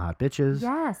outs to some hot bitches.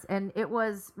 yes. And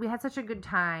we had such a good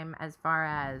time as far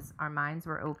as our minds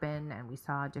were open and we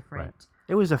saw different,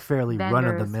 It was a fairly vendors. run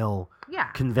of the mill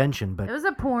yeah. convention, It but was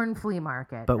a porn flea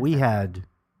market.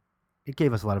 it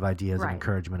gave us a lot of ideas Right. and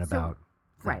encouragement So- about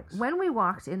Right. things. When we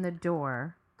walked in the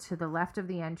door, to the left of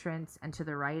the entrance and to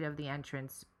the right of the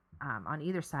entrance, on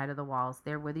either side of the walls,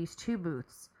 there were these two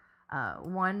booths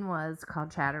One was called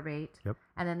Chatterbait, Yep.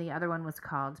 and then the other one was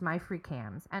called My Free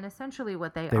Cams. And essentially,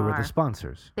 what they They are, were the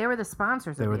sponsors. they were the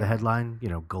sponsors. They of were the event.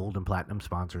 headline, gold and platinum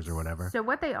sponsors or whatever. So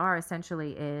what they are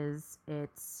essentially is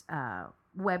it's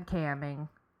webcamming,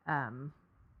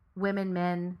 women,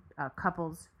 men,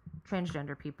 couples,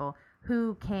 transgender people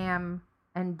who cam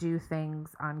and do things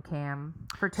on cam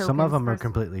for tokens. Some of them for are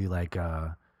completely like,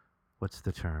 what's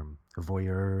the term?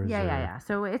 Voyeurs. Yeah.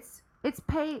 So it's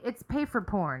pay for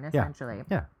porn essentially.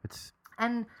 Yeah, it's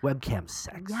And webcam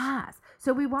sex. yes.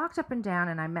 So we walked up and down,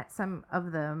 and I met some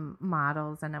of the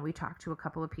models, and then we talked to a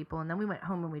couple of people, and then we went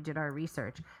home and we did our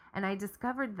research. And I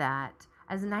discovered that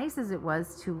as nice as it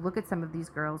was to look at some of these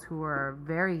girls who were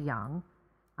very young,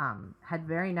 had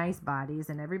very nice bodies,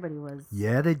 and everybody was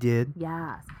Yeah, they did.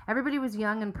 yes, everybody was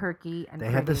young and perky and They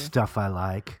had the pretty. stuff I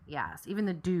like. Yes, even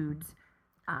the dudes.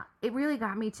 It really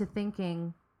got me to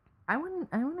thinking. I want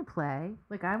to play.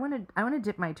 Like I want to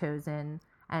dip my toes in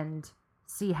and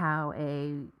see how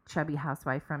a chubby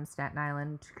housewife from Staten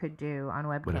Island could do on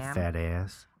webcam. With a fat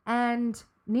ass. And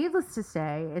needless to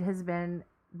say, it has been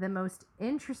the most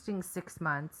interesting 6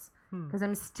 months because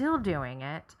I'm still doing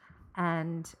it,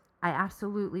 and I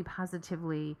absolutely,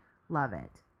 positively love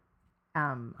it.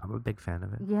 I'm a big fan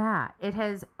of it. Yeah, it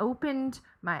has opened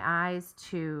my eyes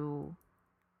to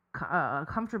a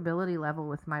comfortability level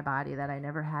with my body that I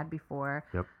never had before.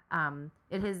 Yep.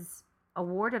 It has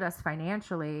awarded us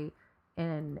financially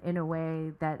in a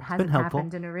way that hasn't helpful.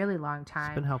 happened in a really long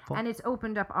time. It's been helpful. And it's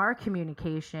opened up our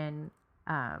communication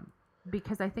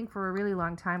because I think for a really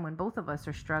long time when both of us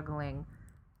are struggling,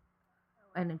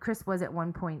 and Chris was at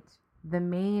one point the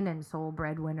main and sole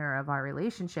breadwinner of our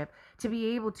relationship, to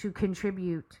be able to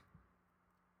contribute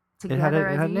together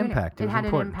it as had a an unit. impact. It was had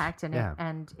important. an impact in Yeah. it,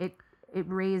 and it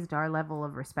raised our level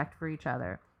of respect for each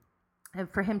other. And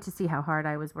for him to see how hard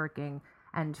I was working,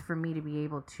 and for me to be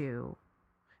able to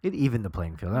It evened the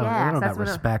playing field. I don't Yes, know that's about what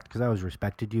respect because I always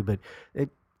respected you, but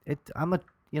I'm a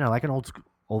like an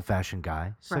old fashioned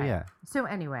guy. So Right. yeah, So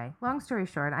anyway, long story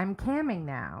short, I'm camming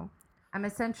now. I'm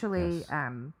essentially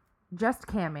Yes. Just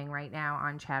camming right now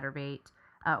on Chatterbait.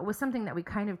 It was something that we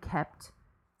kind of kept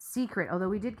secret, although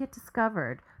we did get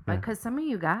discovered Yeah. because some of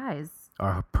you guys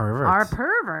are perverts. are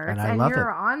perverts, And I love you're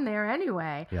it. on there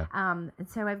anyway. Yeah. And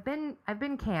so I've been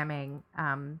camming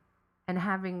and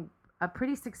having a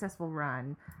pretty successful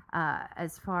run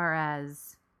as far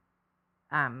as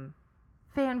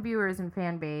fan viewers and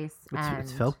fan base.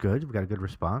 It's felt good. We got a good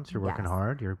response. You're working Yes.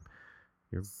 hard. You're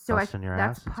So busting your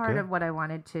that's ass. It's part good. of what I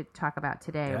wanted to talk about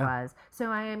today. Yeah. Was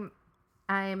so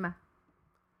I'm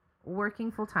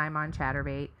working full time on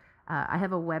Chatterbait. I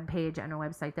have a web page and a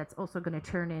website that's also going to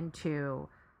turn into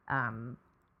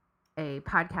a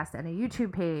podcast and a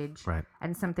YouTube page, Right.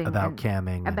 and something about and-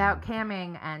 camming. about and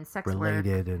camming and sex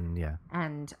related and yeah. work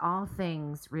and all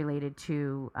things related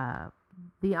to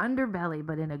the underbelly,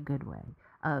 but in a good way,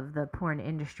 of the porn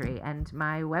industry. And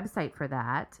my website for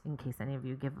that, in case any of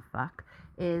you give a fuck,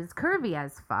 is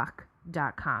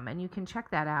curvyasfuck.com, and you can check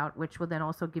that out, which will then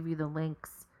also give you the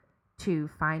links to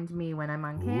find me when I'm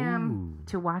on cam, Ooh.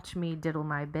 to watch me diddle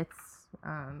my bits.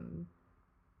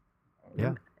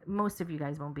 Yeah. Most of you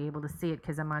guys won't be able to see it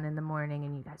because I'm on in the morning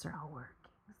and you guys are all working.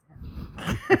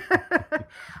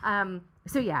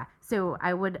 So yeah, so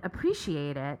I would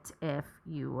appreciate it if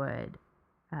you would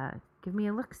give me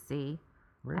a look-see.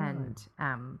 Really?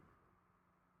 And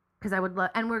because I would love,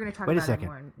 and we're going to talk Wait a about second. it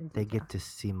more in They detail. get to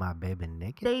see my baby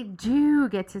naked. They do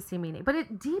get to see me, but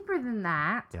it deeper than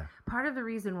that. Yeah. Part of the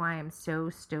reason why I'm so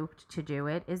stoked to do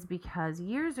it is because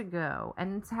years ago,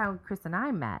 and it's how Chris and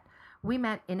I met. We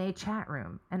met in a chat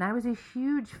room, and I was a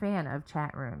huge fan of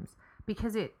chat rooms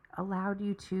because it allowed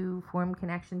you to form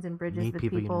connections and bridges Meet with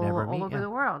people you people never all meet, over yeah. the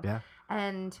world. Yeah.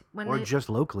 And when Or they- just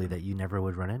locally that you never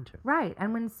would run into. Right.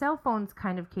 And when cell phones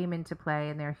kind of came into play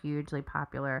and they're hugely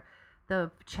popular,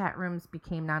 the chat rooms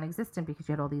became non-existent because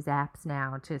you had all these apps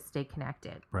now to stay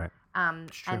connected. Right.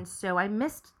 It's true. And so I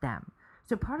missed them.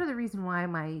 So part of the reason why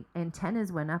my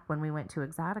antennas went up when we went to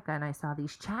Exotica and I saw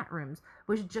these chat rooms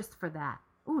was just for that.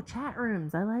 Ooh, chat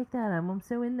rooms. I like that. I'm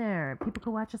so in there. People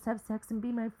can watch us have sex and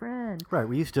be my friend. Right.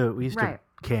 We used to Right.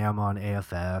 cam on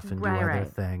AFF and do Right, other right.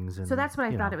 things. And, So that's what I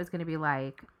you thought know. it was going to be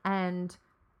like. And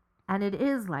it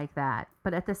is like that.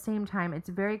 But at the same time, it's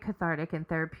very cathartic and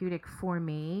therapeutic for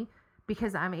me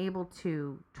because I'm able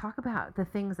to talk about the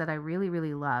things that I really,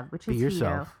 really love, which Be is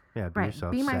yourself. Hito. Yeah, be Right.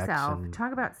 yourself. Be sex myself. and-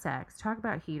 Talk about sex. Talk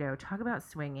about Hito. Talk about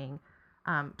swinging.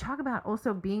 Talk about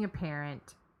also being a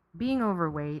parent, being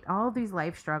overweight, all of these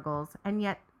life struggles. And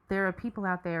yet there are people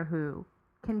out there who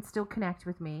can still connect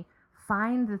with me,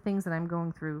 find the things that I'm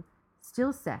going through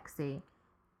still sexy,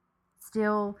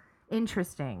 still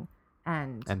interesting.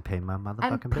 And pay my and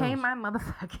motherfucking pay bills. my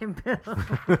motherfucking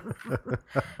bills.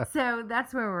 So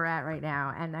that's where we're at right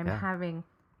now, and I'm Yeah. having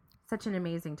such an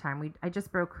amazing time. I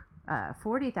just broke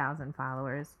 40,000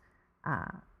 followers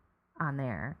on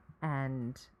there,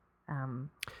 and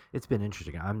It's been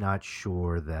interesting. I'm not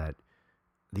sure that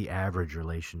the average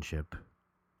relationship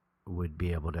would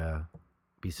be able to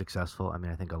be successful. I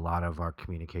mean, I think a lot of our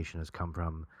communication has come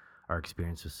from our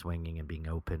experience with swinging and being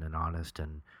open and honest,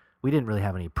 and we didn't really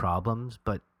have any problems.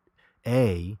 But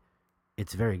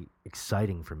it's very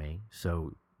exciting for me.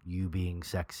 So you being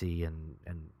sexy and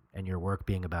your work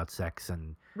being about sex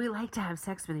and we like to have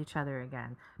sex with each other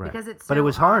again right. because it's. But it so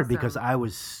was hard awesome. because I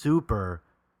was super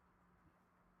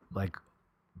like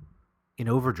in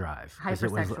overdrive because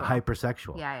it was Hypersexual.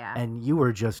 hypersexual. Yeah, yeah. And you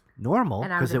were just normal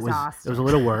And I was because it was a exhausted.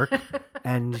 little work.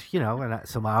 And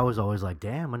so I was always like,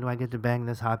 damn, when do I get to bang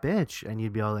this hot bitch? And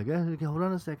you'd be all like, hold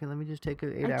on a second, let me just take an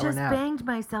 8-hour I just nap. banged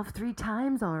myself 3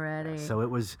 times already. So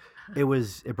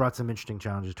it brought some interesting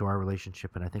challenges to our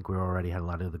relationship, and I think we already had a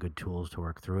lot of the good tools to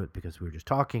work through it because we were just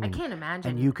talking. I And, can't imagine.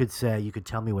 and you could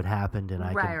tell me what happened, and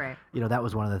I Right. could, that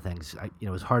was one of the things. It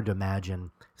was hard to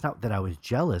imagine. It's not that I was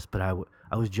jealous, but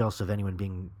I was jealous of anyone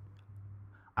being.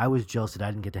 I was jealous that I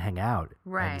didn't get to hang out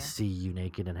Right. and see you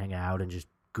naked and hang out and just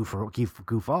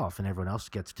goof off, and everyone else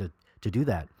gets to do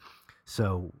that.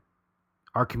 So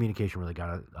our communication really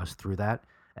got us through that.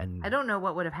 And I don't know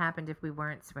what would have happened if we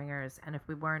weren't swingers and if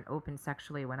we weren't open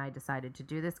sexually when I decided to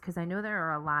do this, because I know there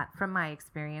are a lot, from my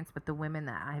experience with the women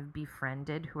that I've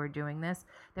befriended who are doing this,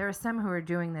 there are some who are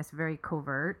doing this very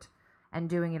covert and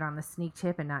doing it on the sneak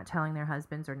tip and not telling their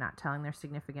husbands or not telling their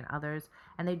significant others,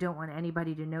 and they don't want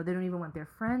anybody to know. They don't even want their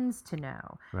friends to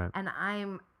know. Right.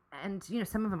 And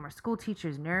some of them are school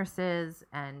teachers, nurses,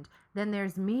 and then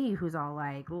there's me who's all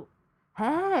like,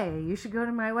 hey, you should go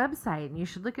to my website and you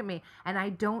should look at me. And I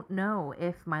don't know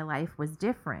if my life was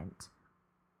different,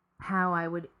 how I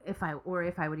would, if I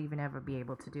would even ever be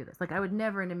able to do this. Like, I would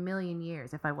never in a million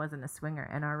years, if I wasn't a swinger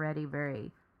and already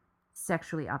very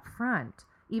sexually upfront,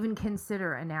 even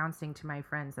consider announcing to my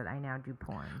friends that I now do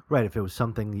porn. Right. If it was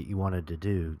something that you wanted to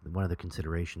do, one of the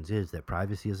considerations is that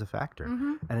privacy is a factor.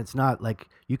 Mm-hmm. And it's not like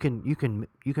you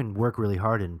can work really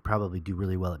hard and probably do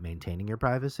really well at maintaining your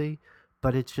privacy,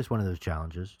 but it's just one of those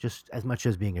challenges, just as much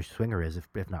as being a swinger is,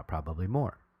 if not probably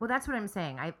more. Well, that's what I'm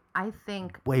saying. I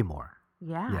think, Way more.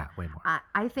 yeah. Yeah, way more.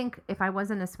 I think if I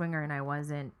wasn't a swinger and I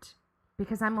wasn't,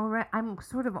 because I'm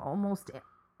sort of almost,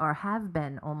 or have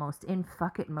been almost in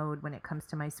fuck it mode when it comes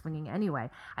to my swinging anyway.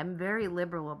 I'm very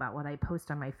liberal about what I post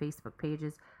on my Facebook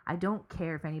pages. I don't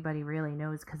care if anybody really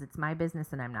knows because it's my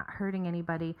business and I'm not hurting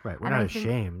anybody. Right. We're And not I think-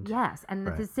 ashamed. Yes, and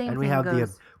Right. the same and thing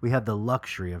goes. we have the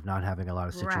luxury of not having a lot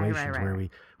of Right, situations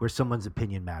right. where someone's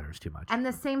opinion matters too much. And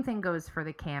the same thing goes for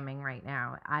the camming right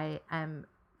now. I am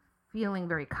feeling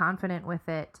very confident with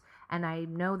it, and I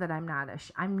know that I'm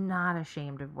not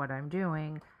ashamed of what I'm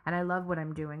doing, and I love what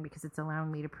I'm doing because it's allowing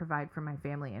me to provide for my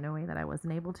family in a way that I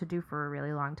wasn't able to do for a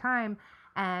really long time,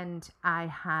 and I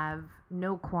have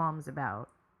no qualms about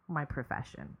my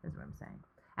profession, is what I'm saying.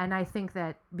 And I think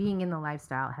that being in the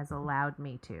lifestyle has allowed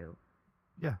me to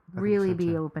yeah, I think really so, be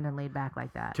too. open and laid back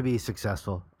like that. To be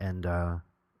successful and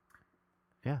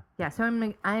Yeah, so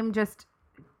I'm just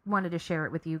wanted to share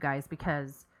it with you guys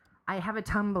because I have a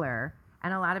Tumblr,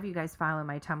 and a lot of you guys follow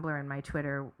my Tumblr and my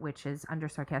Twitter, which is under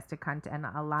Sarcastic Cunt, and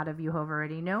a lot of you have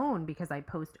already known because I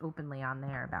post openly on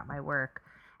there about my work.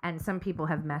 And some people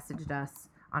have messaged us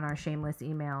on our shameless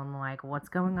email and like, what's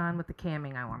going on with the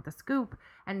camming? I want the scoop.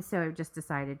 And so I've just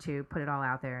decided to put it all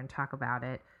out there and talk about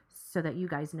it so that you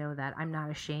guys know that I'm not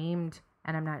ashamed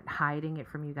and I'm not hiding it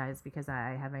from you guys because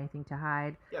I have anything to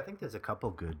hide. yeah, I think there's a couple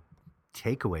good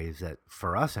takeaways that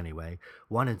for us anyway.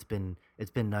 One, it's been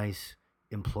nice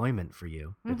employment for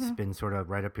you. It's Mhm. been sort of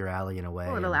right up your alley in a way.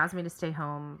 Well, it and- allows me to stay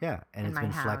home. Yeah, and in it's my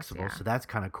been house, flexible, yeah. so that's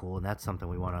kind of cool, and that's something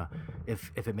we want to,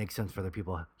 if it makes sense for other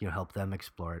people, help them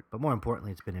explore it. But more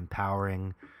importantly, it's been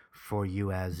empowering for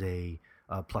you as a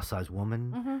plus size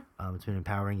woman. Mm-hmm. It's been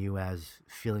empowering you as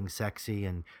feeling sexy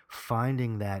and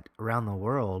finding that around the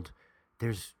world,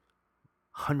 there's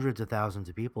hundreds of thousands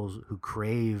of people who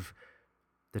crave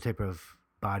the type of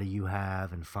body you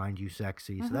have and find you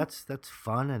sexy. Mhm. So that's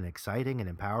fun and exciting and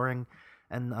empowering,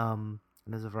 and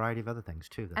there's a variety of other things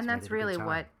too. And made that's it a good really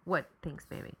time. what thanks,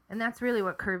 baby. And that's really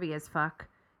what Curvy as Fuck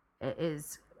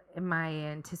is. My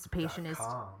anticipation is,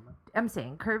 I'm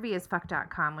saying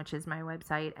curvyasfuck.com, which is my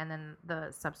website, and then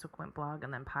the subsequent blog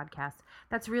and then podcast.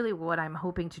 That's really what I'm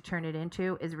hoping to turn it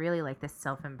into, is really like this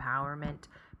self-empowerment.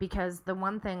 Because the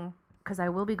one thing, because I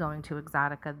will be going to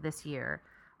Exotica this year,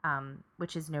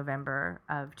 which is November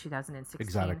of 2016.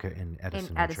 Exotica in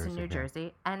Edison, New yeah.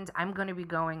 Jersey. And I'm going to be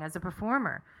going as a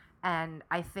performer. And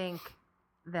I think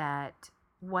that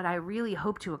what I really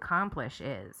hope to accomplish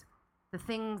is the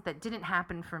things that didn't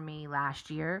happen for me last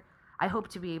year, I hope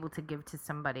to be able to give to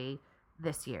somebody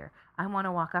this year. I want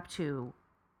to walk up to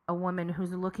a woman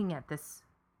who's looking at this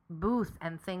booth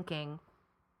and thinking,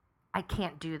 I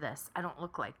can't do this. I don't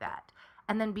look like that.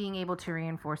 And then being able to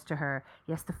reinforce to her,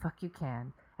 yes, the fuck you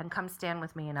can. And come stand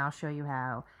with me and I'll show you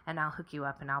how. And I'll hook you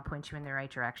up and I'll point you in the right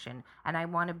direction. And I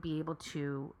want to be able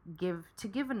to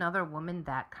give another woman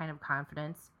that kind of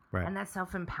confidence Right. and that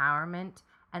self-empowerment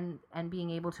and being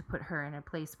able to put her in a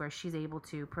place where she's able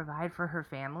to provide for her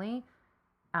family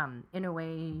in a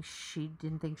way she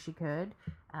didn't think she could.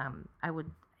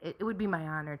 It would be my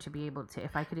honor to be able to,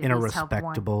 if I could at in a least help one.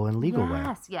 respectable and legal way.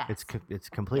 Yes. It's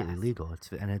completely Yes. legal.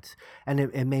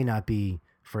 It may not be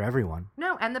for everyone.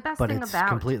 No, and the best But thing it's about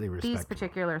completely these respectable.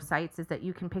 particular sites is that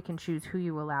you can pick and choose who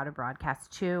you allow to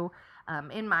broadcast to.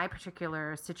 In my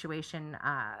particular situation,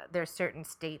 there's certain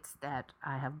states that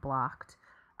I have blocked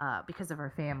because of our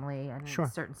family and Sure.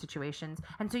 certain situations.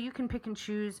 And so you can pick and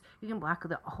choose. You can block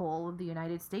the whole of the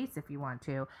United States if you want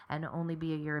to, and only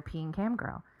be a European cam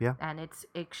girl. Yeah. And it's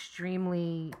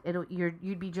extremely.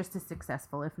 You'd be just as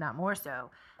successful, if not more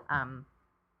so,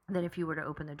 than if you were to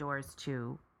open the doors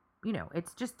to.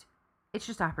 It's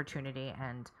just opportunity,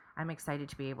 and I'm excited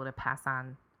to be able to pass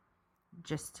on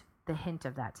just the hint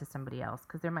of that to somebody else,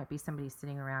 because there might be somebody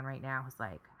sitting around right now who's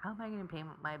like, how am I going to pay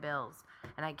my bills,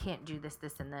 and I can't do this,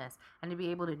 and this, and to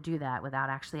be able to do that without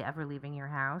actually ever leaving your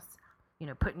house,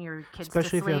 putting your kids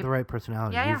Especially to if you have sleep. the right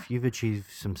personality. Yeah. You've achieved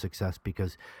some success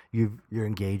because you're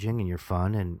engaging and you're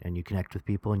fun and you connect with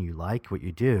people and you like what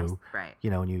you do. Right.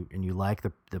 And you like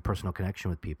the personal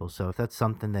connection with people. So if that's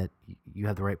something that you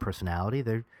have the right personality,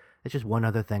 it's just one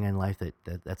other thing in life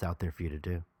that's out there for you to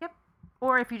do. Yep.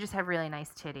 Or if you just have really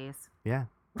nice titties. Yeah,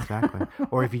 exactly.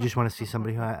 Or if you just want to see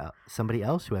somebody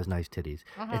else who has nice titties,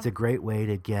 it's a great way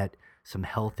to get some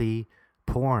healthy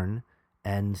porn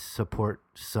and support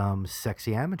some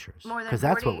sexy amateurs. More than Because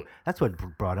that's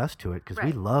what brought us to it. Because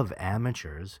we Right. love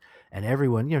amateurs, and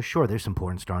everyone. Sure, there's some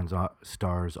porn stars on Of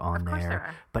course there there,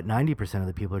 are. but 90% of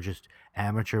the people are just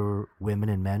amateur women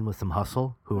and men with some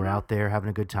hustle who are out there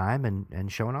having a good time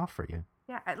and showing off for you.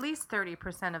 Yeah, at least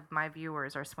 30% of my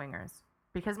viewers are swingers.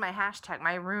 Because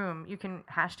my room, you can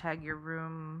hashtag your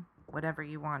room whatever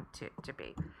you want to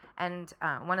be. And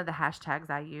one of the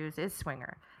hashtags I use is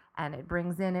swinger. And it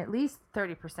brings in at least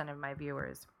 30% of my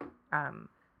viewers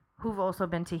who've also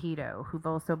been to Hito, who've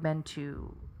also been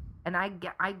to... And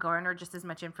I garner just as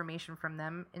much information from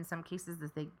them in some cases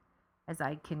as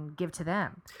I can give to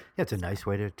them. Yeah, it's a nice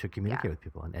way to communicate with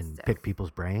people and So- pick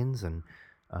people's brains and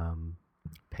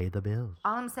pay the bills.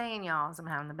 All I'm saying, y'all, is I'm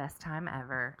having the best time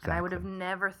ever. And I would have Exactly.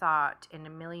 never thought in a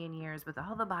million years, with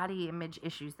all the body image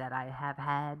issues that I have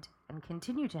had and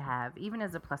continue to have, even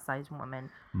as a plus-size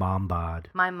woman, Mom bod.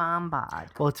 my mom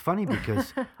bod. Well, it's funny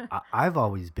because I've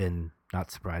always been, not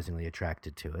surprisingly,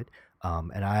 attracted to it.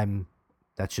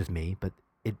 That's just me, but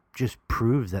it just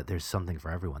proves that there's something for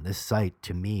everyone. This site,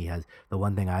 to me, has the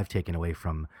one thing I've taken away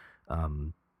from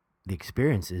the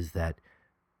experience is that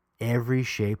every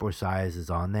shape or size is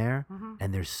on there,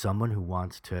 and there's someone who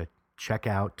wants to check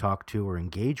out, talk to, or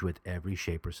engage with every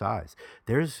shape or size.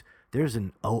 There's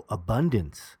an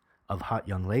abundance of hot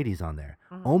young ladies on there,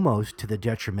 almost to the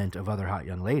detriment of other hot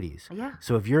young ladies. Yeah.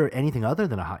 So if you're anything other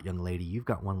than a hot young lady, you've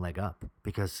got one leg up,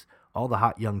 because all the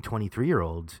hot young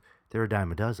 23-year-olds, they're a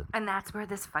dime a dozen. And that's where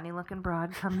this funny-looking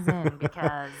broad comes in,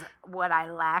 because what I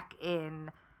lack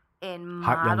in Hot young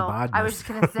model, bodness. I was just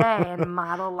gonna say, in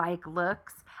model-like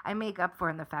looks, I make up for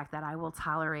in the fact that I will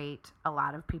tolerate a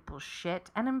lot of people's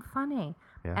shit, and I'm funny.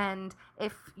 Yeah. And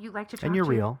if you like to talk And you're to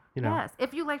real, yes,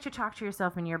 if you like to talk to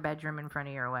yourself in your bedroom in front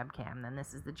of your webcam, then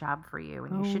this is the job for you.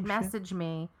 And you should message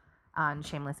me on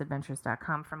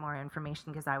shamelessadventures.com for more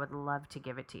information, because I would love to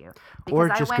give it to you. Or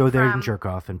Because I just went go there and from- jerk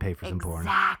off and pay for some porn.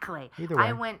 Exactly. Either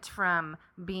I way. went from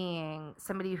being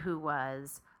somebody who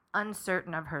was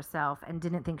uncertain of herself and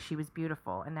didn't think she was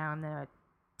beautiful, and now I'm the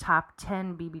top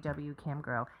 10 BBW cam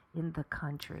girl in the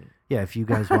country. Yeah, if you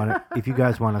guys want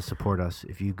to support us,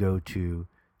 if you go to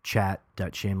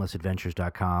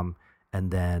chat.shamelessadventures.com,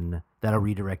 and then that'll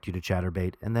redirect you to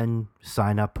Chatterbait, and then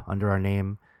sign up under our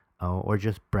name, or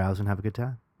just browse and have a good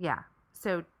time. Yeah.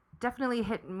 So definitely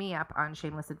hit me up on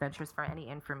Shameless Adventures for any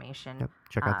information. Yep.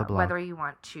 Check out the blog. Whether you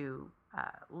want to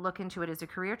look into it as a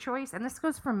career choice, and this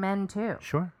goes for men too.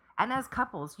 Sure. And as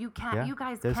couples, you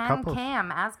guys there's can couples.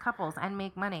 cam as couples and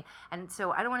make money. And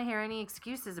so I don't want to hear any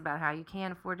excuses about how you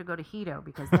can't afford to go to Hito,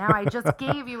 because now I just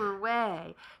gave you a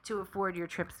way to afford your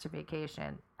trips to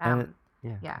vacation.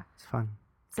 Yeah. It's fun.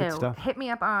 Good So stuff. hit me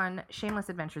up on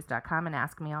shamelessadventures.com and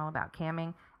ask me all about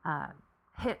camming.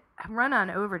 Run on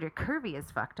over to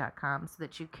curvyasfuck.com so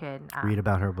that you can Read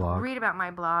about her blog. read about my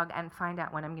blog and find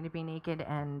out when I'm going to be naked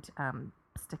and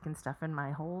sticking stuff in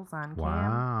my holes on cam.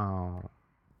 Wow.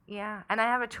 Yeah, and I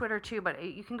have a Twitter too, but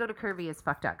you can go to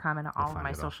curvyasfuck.com and all of find my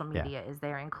it all. social Yeah. media is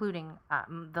there, including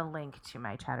the link to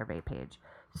my Chatterbait page.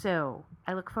 So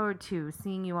I look forward to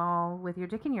seeing you all with your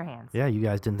dick in your hands. Yeah, you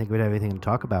guys didn't think we'd have anything to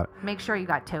talk about. Make sure you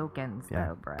got tokens, Yeah,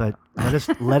 though, bro. but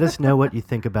let us know what you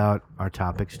think about our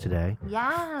topics today.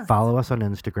 Yes. Follow us on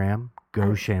Instagram.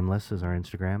 Go Shameless is our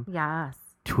Instagram. Yes.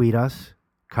 Tweet us.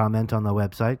 Comment on the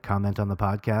website. Comment on the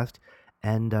podcast,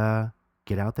 and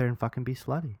get out there and fucking be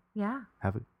slutty. Yeah.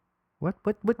 Have a what?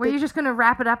 Were you just gonna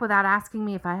wrap it up without asking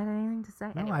me if I had anything to say?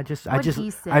 No, Anyway, I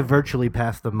said. virtually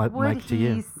passed the What mic to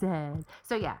you. he said.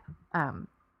 So yeah,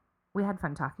 we had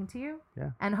fun talking to you.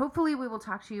 Yeah. And hopefully we will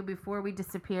talk to you before we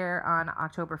disappear on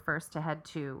October 1st to head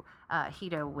to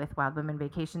Hito with Wild Women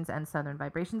Vacations and Southern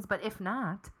Vibrations. But if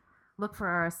not, look for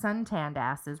our suntanned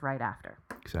asses right after.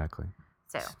 Exactly.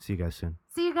 So See you guys soon.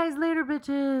 see you guys later,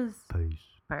 bitches. Peace.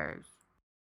 Peace.